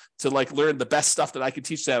investors to like learn the best stuff that I can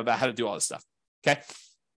teach them about how to do all this stuff. Okay.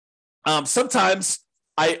 Sometimes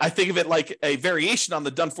I think of it like a variation on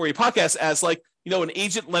the Done For You podcast as like, an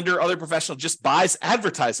agent, lender, other professional just buys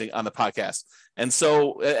advertising on the podcast. And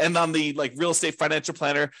so, and on the like Real Estate Financial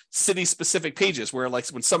Planner city specific pages where like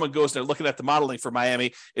when someone goes and they're looking at the modeling for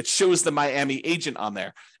Miami, it shows the Miami agent on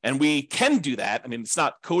there. And we can do that. I mean, it's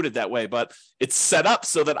not coded that way, but it's set up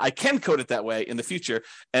so that I can code it that way in the future.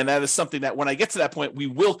 And that is something that when I get to that point, we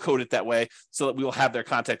will code it that way so that we will have their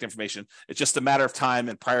contact information. It's just a matter of time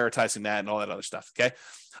and prioritizing that and all that other stuff. Okay.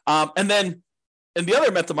 And then in the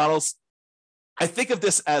other mental models, I think of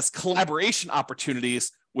this as collaboration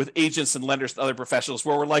opportunities with agents and lenders and other professionals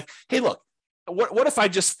where we're like, hey, look, what if I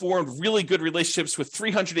just formed really good relationships with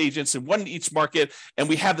 300 agents and one in each market, and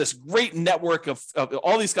we have this great network of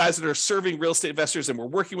all these guys that are serving real estate investors, and we're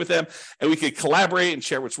working with them, and we could collaborate and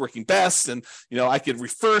share what's working best, and I could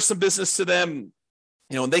refer some business to them.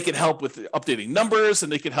 And they can help with updating numbers,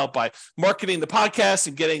 and they can help by marketing the podcast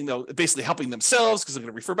and getting, basically helping themselves because they're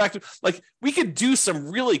going to refer back to, like, we could do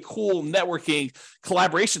some really cool networking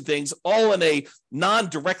collaboration things all in a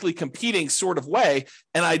non-directly competing sort of way.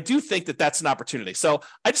 And I do think that that's an opportunity. So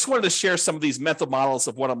I just wanted to share some of these mental models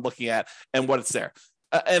of what I'm looking at and what it's there.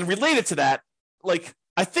 And related to that, like,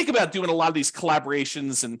 I think about doing a lot of these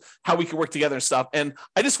collaborations and how we can work together and stuff. And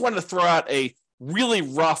I just wanted to throw out a really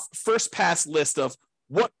rough first pass list of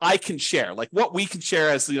what I can share, like what we can share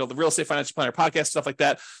as, the Real Estate Financial Planner podcast, stuff like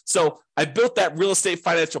that. So I built that Real Estate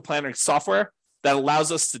Financial Planner software that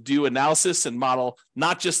allows us to do analysis and model,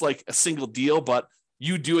 not just like a single deal, but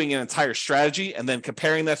you doing an entire strategy and then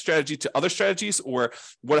comparing that strategy to other strategies, or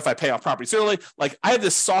what if I pay off properties early? Like, I have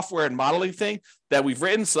this software and modeling thing that we've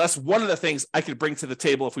written. So that's one of the things I could bring to the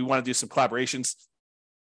table if we want to do some collaborations.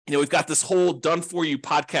 We've got this whole done for you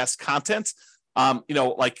podcast content.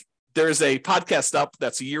 Like, there's a podcast up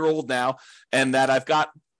that's a year old now, and that I've got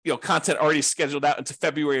content already scheduled out into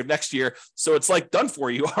February of next year. So it's like done for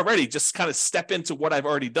you already. Just kind of step into what I've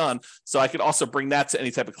already done. So I could also bring that to any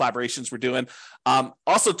type of collaborations we're doing.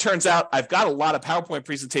 Also turns out I've got a lot of PowerPoint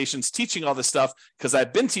presentations teaching all this stuff, because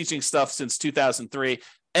I've been teaching stuff since 2003,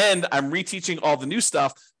 and I'm reteaching all the new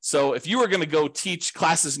stuff. So if you were going to go teach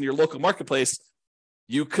classes in your local marketplace,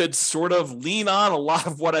 you could sort of lean on a lot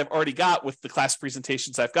of what I've already got with the class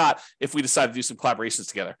presentations I've got if we decide to do some collaborations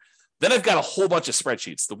together. Then I've got a whole bunch of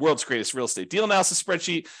spreadsheets, the world's greatest real estate deal analysis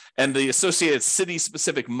spreadsheet and the associated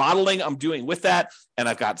city-specific modeling I'm doing with that. And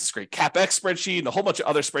I've got this great CapEx spreadsheet and a whole bunch of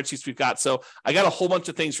other spreadsheets we've got. So I got a whole bunch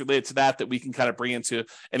of things related to that we can kind of bring into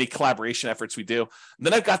any collaboration efforts we do. And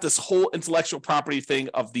then I've got this whole intellectual property thing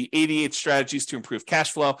of the 88 strategies to improve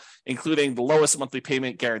cash flow, including the lowest monthly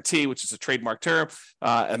payment guarantee, which is a trademark term,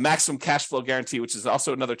 a maximum cash flow guarantee, which is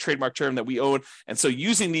also another trademark term that we own. And so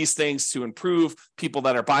using these things to improve people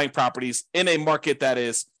that are buying properties in a market that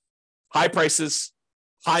is high prices,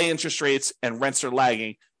 high interest rates, and rents are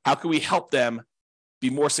lagging, how can we help them be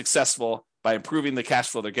more successful by improving the cash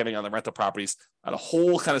flow they're getting on the rental properties, and a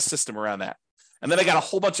whole kind of system around that. And then I got a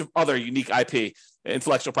whole bunch of other unique IP,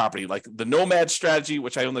 intellectual property, like the Nomad strategy,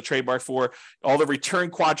 which I own the trademark for, all the return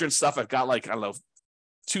quadrant stuff. I've got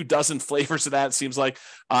 24 flavors of that, it seems like.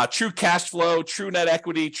 True cash flow, true net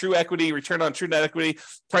equity, true equity, return on true net equity,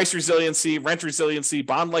 price resiliency, rent resiliency,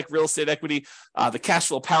 bond-like real estate equity, the cash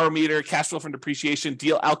flow power meter, cash flow from depreciation,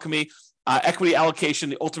 deal alchemy, equity allocation,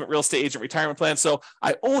 the ultimate real estate agent retirement plan. So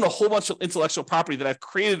I own a whole bunch of intellectual property that I've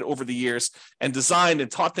created over the years and designed and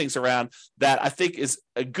taught things around that I think is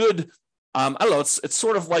a good, it's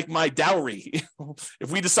sort of like my dowry.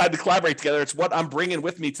 If we decide to collaborate together, it's what I'm bringing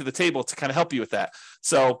with me to the table to kind of help you with that.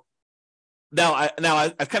 So now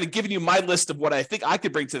I've kind of given you my list of what I think I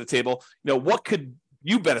could bring to the table. What could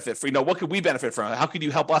you benefit from? What could we benefit from? How could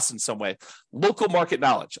you help us in some way? Local market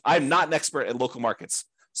knowledge. I'm not an expert in local markets,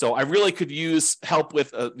 so I really could use help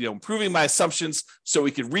with improving my assumptions so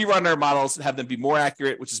we could rerun our models and have them be more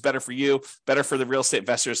accurate, which is better for you, better for the real estate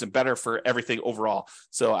investors, and better for everything overall.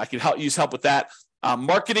 So I can use help with that.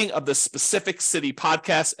 Marketing of the specific city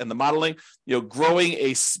podcast and the modeling, growing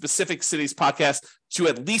a specific city's podcast to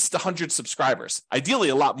at least 100 subscribers, ideally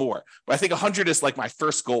a lot more, but I think 100 is like my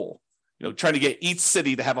first goal, trying to get each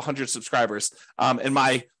city to have 100 subscribers.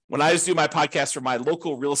 When I was doing my podcast for my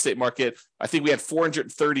local real estate market, I think we had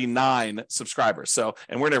 439 subscribers. So,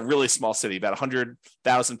 and we're in a really small city, about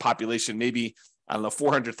 100,000 population, maybe,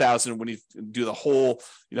 400,000 when you do the whole,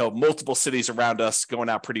 multiple cities around us going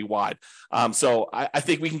out pretty wide. So I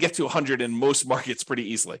think we can get to 100 in most markets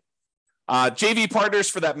pretty easily. JV partners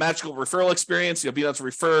for that magical referral experience. You'll be able to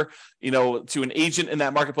refer, to an agent in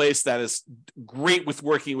that marketplace that is great with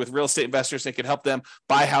working with real estate investors and can help them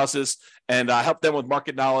buy houses and help them with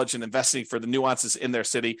market knowledge and investing for the nuances in their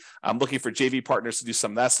city. I'm looking for JV partners to do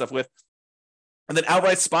some of that stuff with. And then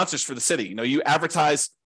outright sponsors for the city. You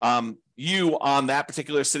advertise you on that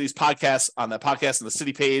particular city's podcast, on the podcast and the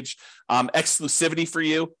city page, exclusivity for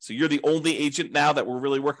you. So you're the only agent now that we're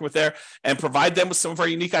really working with there, and provide them with some of our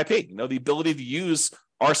unique IP, the ability to use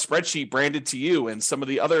our spreadsheet branded to you and some of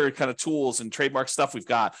the other kind of tools and trademark stuff we've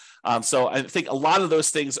got. So I think a lot of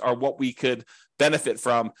those things are what we could benefit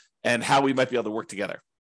from and how we might be able to work together.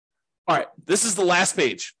 All right, this is the last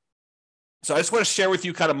page. So I just want to share with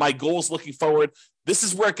you kind of my goals looking forward. This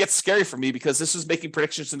is where it gets scary for me because this is making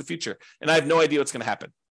predictions in the future and I have no idea what's going to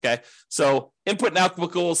happen. Okay. So input and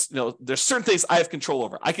output goals, there's certain things I have control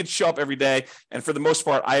over. I can show up every day. And for the most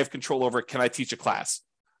part, I have control over, can I teach a class?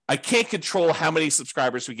 I can't control how many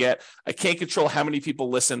subscribers we get. I can't control how many people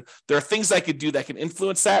listen. There are things I could do that can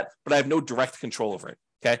influence that, but I have no direct control over it.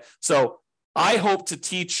 Okay. So I hope to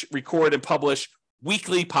teach, record, and publish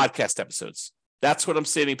weekly podcast episodes. That's what I'm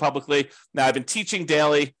stating publicly. Now, I've been teaching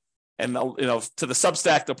daily, and to the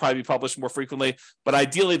Substack, they'll probably be published more frequently. But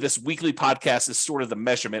ideally, this weekly podcast is sort of the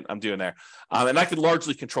measurement I'm doing there. And I can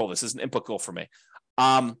largely control this as an input goal for me.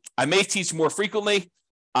 I may teach more frequently.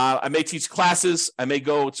 I may teach classes. I may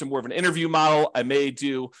go to more of an interview model. I may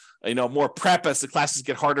do, more prep as the classes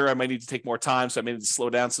get harder. I might need to take more time. So I may need to slow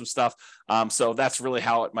down some stuff. So that's really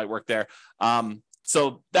how it might work there.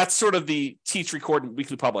 So that's sort of the teach, record, and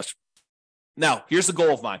weekly publish. Now, here's the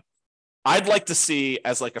goal of mine. I'd like to see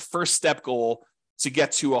as like a first step goal to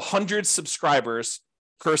get to 100 subscribers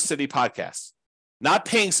per city podcast, not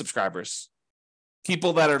paying subscribers,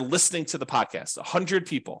 people that are listening to the podcast, 100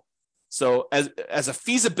 people. So as a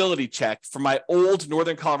feasibility check for my old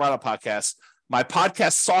Northern Colorado podcast, my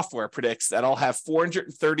podcast software predicts that I'll have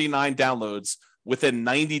 439 downloads within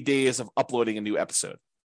 90 days of uploading a new episode.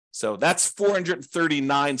 So that's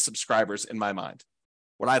 439 subscribers in my mind.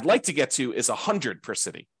 What I'd like to get to is 100 per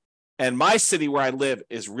city. And my city where I live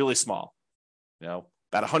is really small, about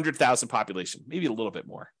 100,000 population, maybe a little bit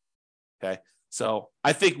more. Okay. So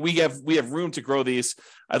I think we have room to grow these.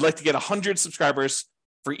 I'd like to get 100 subscribers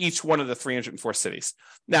for each one of the 304 cities.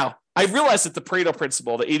 Now, I realize that the Pareto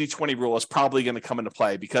principle, the 80-20 rule, is probably going to come into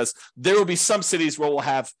play because there will be some cities where we'll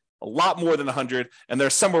have a lot more than 100, and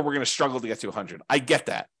there's somewhere we're going to struggle to get to 100. I get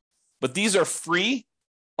that. But these are free,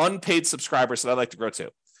 unpaid subscribers that I'd like to grow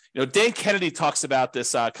to. Dan Kennedy talks about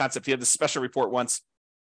this concept. He had this special report once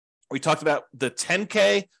where he talked about the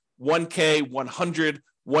 10K, 1K, 100,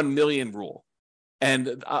 1 million rule.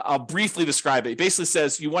 And I'll briefly describe it. It basically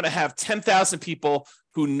says you want to have 10,000 people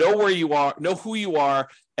who know where you are, know who you are,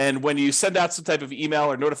 and when you send out some type of email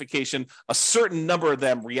or notification, a certain number of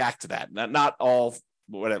them react to that. Not all,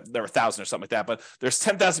 whatever, there are 1,000 or something like that, but there's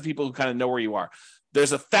 10,000 people who kind of know where you are.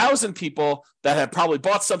 There's 1,000 people that have probably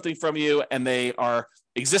bought something from you, and they are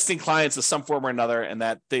existing clients of some form or another, and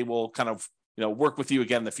that they will kind of work with you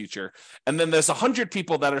again in the future. And then there's 100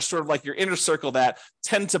 people that are sort of like your inner circle that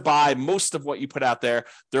tend to buy most of what you put out there.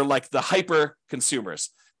 They're like the hyper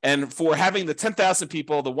consumers. And for having the 10,000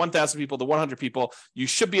 people, the 1,000 people, the 100 people, you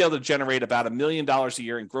should be able to generate about $1 million a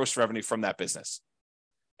year in gross revenue from that business.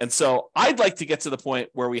 And so I'd like to get to the point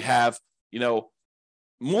where we have,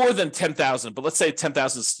 more than 10,000, but let's say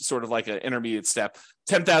 10,000 is sort of like an intermediate step,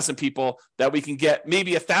 10,000 people that we can get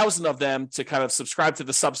maybe 1,000 of them to kind of subscribe to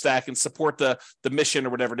the Substack and support the mission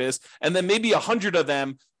or whatever it is. And then maybe 100 of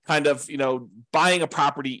them kind of, buying a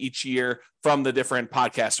property each year from the different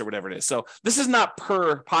podcasts or whatever it is. So this is not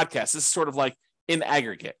per podcast. This is sort of like in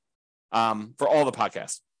aggregate for all the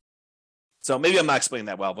podcasts. So maybe I'm not explaining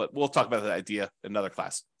that well, but we'll talk about that idea in another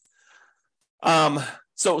class.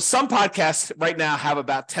 So some podcasts right now have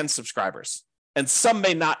about 10 subscribers, and some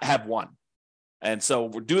may not have one. And so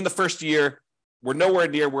we're doing the first year. We're nowhere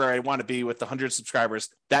near where I want to be with the 100 subscribers.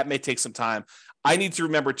 That may take some time. I need to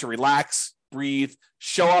remember to relax, breathe,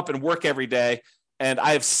 show up and work every day. And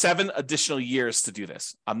I have 7 additional years to do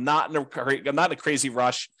this. I'm not in a crazy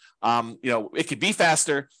rush. It could be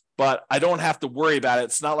faster, but I don't have to worry about it.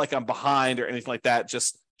 It's not like I'm behind or anything like that.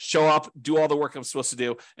 Just show up, do all the work I'm supposed to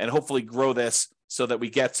do, and hopefully grow this so that we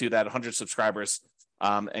get to that 100 subscribers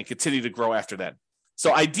and continue to grow after that.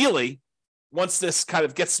 So ideally, once this kind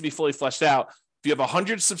of gets to be fully fleshed out, if you have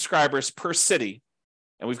 100 subscribers per city,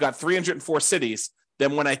 and we've got 304 cities,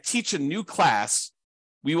 then when I teach a new class,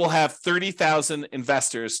 we will have 30,000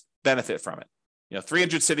 investors benefit from it.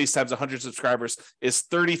 300 cities times 100 subscribers is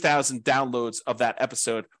 30,000 downloads of that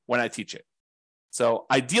episode when I teach it. So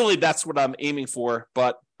ideally, that's what I'm aiming for.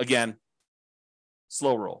 But again,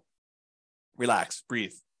 slow roll. Relax,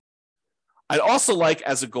 breathe. I'd also like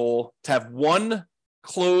as a goal to have 1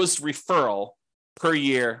 closed referral per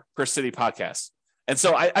year per city podcast. And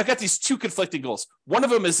so I've got these 2 conflicting goals. One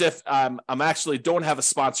of them is if I'm actually don't have a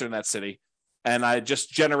sponsor in that city and I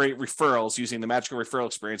just generate referrals using the magical referral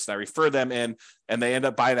experience, and I refer them in and they end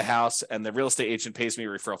up buying a house and the real estate agent pays me a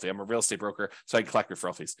referral fee. I'm a real estate broker, so I can collect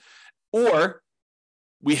referral fees. Or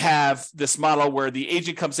we have this model where the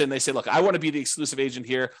agent comes in, they say, look, I want to be the exclusive agent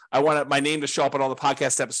here. I want my name to show up on all the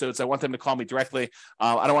podcast episodes. I want them to call me directly.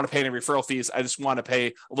 I don't want to pay any referral fees. I just want to pay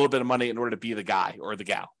a little bit of money in order to be the guy or the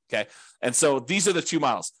gal. Okay. And so these are the 2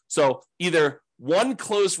 models. So either 1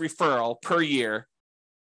 closed referral per year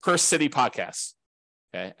per city podcast.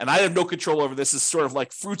 Okay. And I have no control over this. It's sort of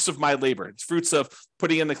like fruits of my labor. It's fruits of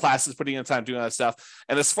putting in the classes, putting in the time, doing all that stuff.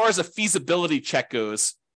 And as far as a feasibility check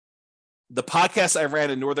goes, the podcast I ran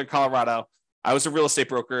in Northern Colorado, I was a real estate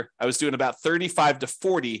broker. I was doing about 35 to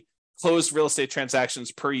 40 closed real estate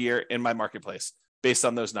transactions per year in my marketplace based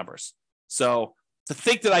on those numbers. So to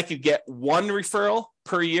think that I could get 1 referral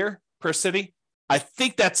per year per city, I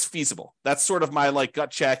think that's feasible. That's sort of my gut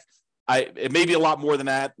check. It may be a lot more than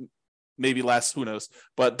that, maybe less, who knows,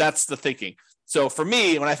 but that's the thinking. So for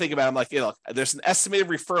me, when I think about it, I'm like, look, there's an estimated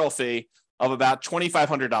referral fee of about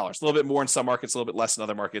 $2,500, a little bit more in some markets, a little bit less in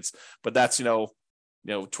other markets, but that's,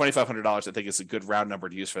 $2,500, I think is a good round number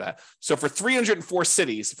to use for that. So for 304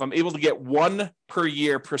 cities, if I'm able to get 1 per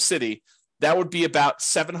year per city, that would be about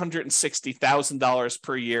 $760,000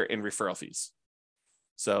 per year in referral fees.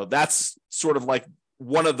 So that's sort of like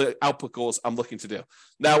one of the output goals I'm looking to do.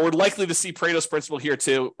 Now, we're likely to see Pareto's principle here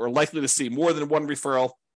too. We're likely to see more than 1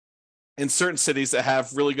 referral in certain cities that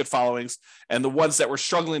have really good followings, and the ones that were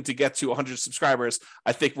struggling to get to 100 subscribers,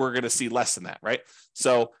 I think we're going to see less than that, right?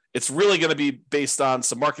 So it's really going to be based on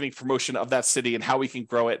some marketing promotion of that city and how we can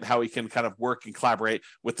grow it and how we can kind of work and collaborate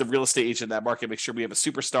with the real estate agent in that market, make sure we have a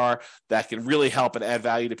superstar that can really help and add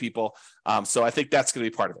value to people. So I think that's going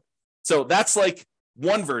to be part of it. So that's like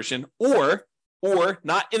one version, or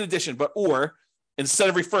not in addition, but instead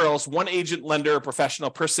of referrals, one agent, lender, or professional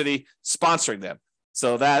per city sponsoring them.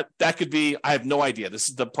 So that could be, I have no idea. This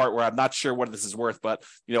is the part where I'm not sure what this is worth, but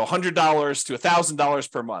 $100 to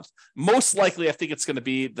 $1,000 per month. Most likely, I think it's going to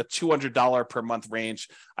be the $200 per month range.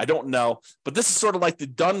 I don't know, but this is sort of like the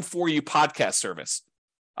done for you podcast service.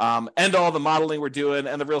 And all the modeling we're doing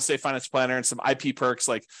and the real estate finance planner and some IP perks.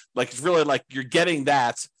 Like it's really like you're getting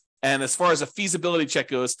that. And as far as a feasibility check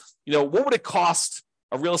goes, what would it cost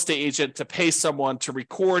a real estate agent to pay someone to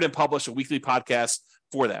record and publish a weekly podcast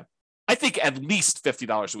for them? I think at least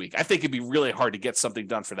 $50 a week. I think it'd be really hard to get something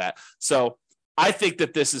done for that. So I think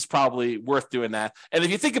that this is probably worth doing that. And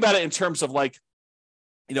if you think about it in terms of like,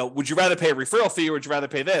 would you rather pay a referral fee or would you rather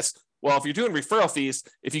pay this? Well, if you're doing referral fees,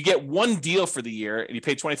 if you get one deal for the year and you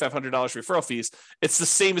pay $2,500 referral fees, it's the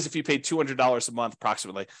same as if you paid $200 a month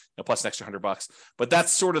approximately, plus an extra $100. But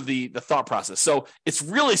that's sort of the thought process. So it's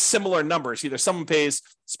really similar numbers. Either someone pays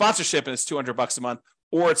sponsorship and it's $200 a month,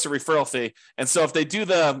 or it's a referral fee. And so if they do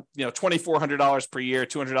the $2,400 per year,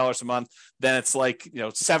 $200 a month, then it's like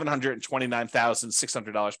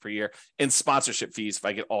 $729,600 per year in sponsorship fees if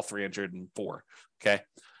I get all 304. Okay.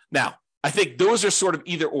 Now, I think those are sort of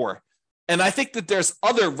either or. And I think that there's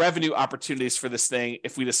other revenue opportunities for this thing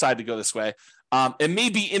if we decide to go this way. And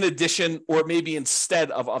maybe in addition, or maybe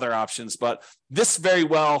instead of other options, but this very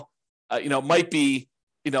well, might be,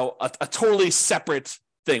 a totally separate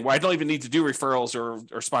thing where I don't even need to do referrals or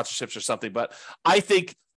sponsorships or something. But I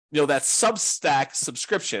think, that Substack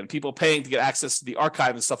subscription, people paying to get access to the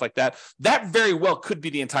archive and stuff like that, that very well could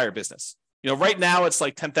be the entire business. Right now it's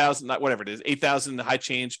like 10,000, whatever it is, 8,000 high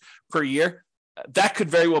change per year. That could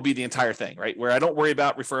very well be the entire thing, right? Where I don't worry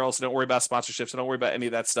about referrals, I don't worry about sponsorships, I don't worry about any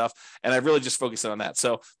of that stuff. And I really just focus on that.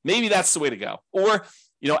 So maybe that's the way to go. Or,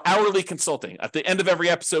 hourly consulting. At the end of every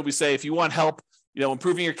episode, we say, if you want help,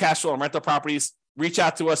 improving your cash flow on rental properties, reach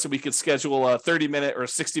out to us and we can schedule a 30-minute or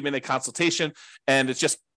 60-minute consultation. And it's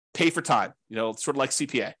just pay for time, sort of like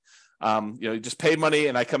CPA. You just pay money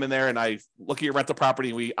and I come in there and I look at your rental property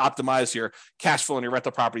and we optimize your cash flow in your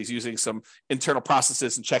rental properties using some internal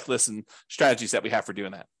processes and checklists and strategies that we have for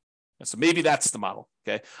doing that. And so maybe that's the model.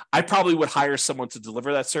 Okay. I probably would hire someone to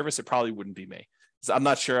deliver that service. It probably wouldn't be me. So I'm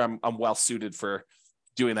not sure I'm well suited for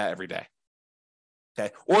doing that every day.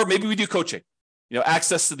 Okay. Or maybe we do coaching.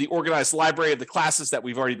 Access to the organized library of the classes that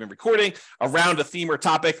we've already been recording around a theme or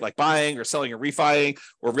topic like buying or selling or refining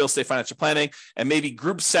or real estate financial planning, and maybe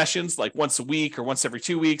group sessions like once a week or once every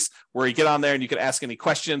 2 weeks where you get on there and you can ask any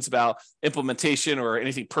questions about implementation or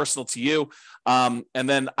anything personal to you. And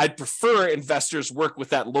then I'd prefer investors work with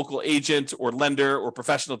that local agent or lender or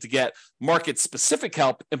professional to get market specific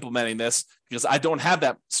help implementing this, because I don't have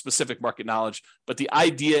that specific market knowledge. But the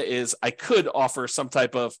idea is I could offer some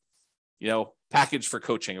type of package for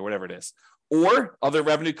coaching or whatever it is. Or other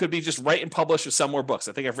revenue could be just write and publish or sell more books.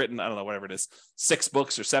 I think I've written, whatever it is, 6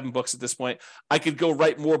 books or 7 books at this point. I could go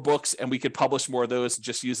write more books and we could publish more of those and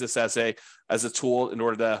just use this as a tool in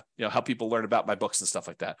order to, help people learn about my books and stuff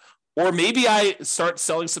like that. Or maybe I start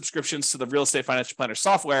selling subscriptions to the real estate financial planner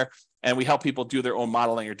software and we help people do their own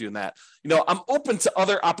modeling or doing that. I'm open to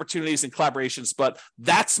other opportunities and collaborations, but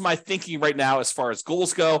that's my thinking right now as far as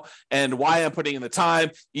goals go and why I'm putting in the time,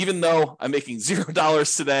 even though I'm making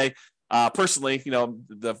 $0 today. Personally,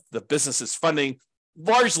 the business is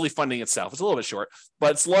largely funding itself. It's a little bit short,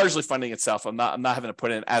 but it's largely funding itself. I'm not having to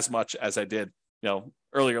put in as much as I did,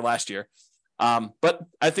 earlier last year. But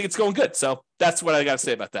I think it's going good. So that's what I got to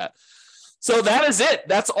say about that. So that is it.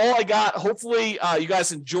 That's all I got. Hopefully you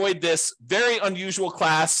guys enjoyed this very unusual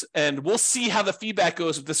class, and we'll see how the feedback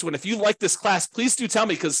goes with this one. If you like this class, please do tell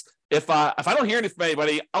me, because if I don't hear anything from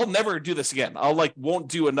anybody, I'll never do this again. Won't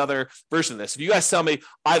do another version of this. If you guys tell me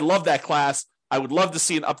I love that class, I would love to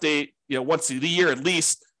see an update, once a year at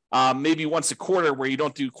least, maybe once a quarter where you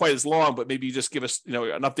don't do quite as long, but maybe you just give us,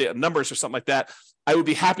 an update on numbers or something like that. I would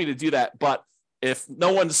be happy to do that. But if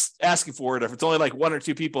no one's asking for it, or if it's only like 1 or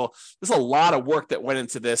 2 people, there's a lot of work that went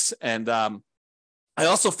into this. And I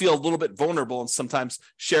also feel a little bit vulnerable in sometimes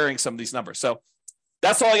sharing some of these numbers. So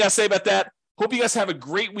that's all I got to say about that. Hope you guys have a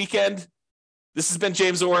great weekend. This has been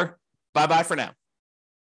James Orr. Bye-bye for now.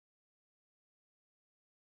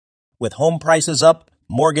 With home prices up,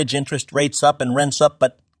 mortgage interest rates up, and rents up,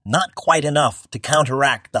 but not quite enough to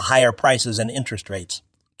counteract the higher prices and interest rates.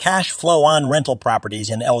 cash flow on rental properties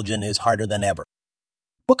in Elgin is harder than ever.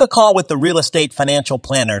 Book a call with the Real Estate Financial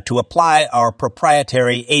Planner to apply our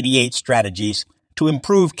proprietary 88 strategies to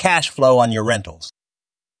improve cash flow on your rentals.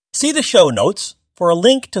 See the show notes for a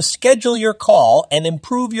link to schedule your call and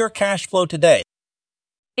improve your cash flow today.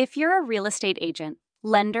 If you're a real estate agent,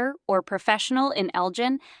 lender, or professional in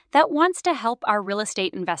Elgin that wants to help our real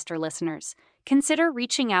estate investor listeners, consider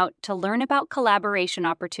reaching out to learn about collaboration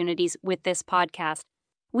opportunities with this podcast.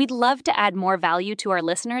 We'd love to add more value to our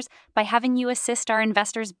listeners by having you assist our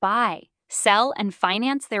investors buy, sell, and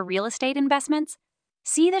finance their real estate investments.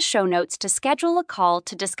 See the show notes to schedule a call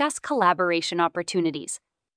to discuss collaboration opportunities.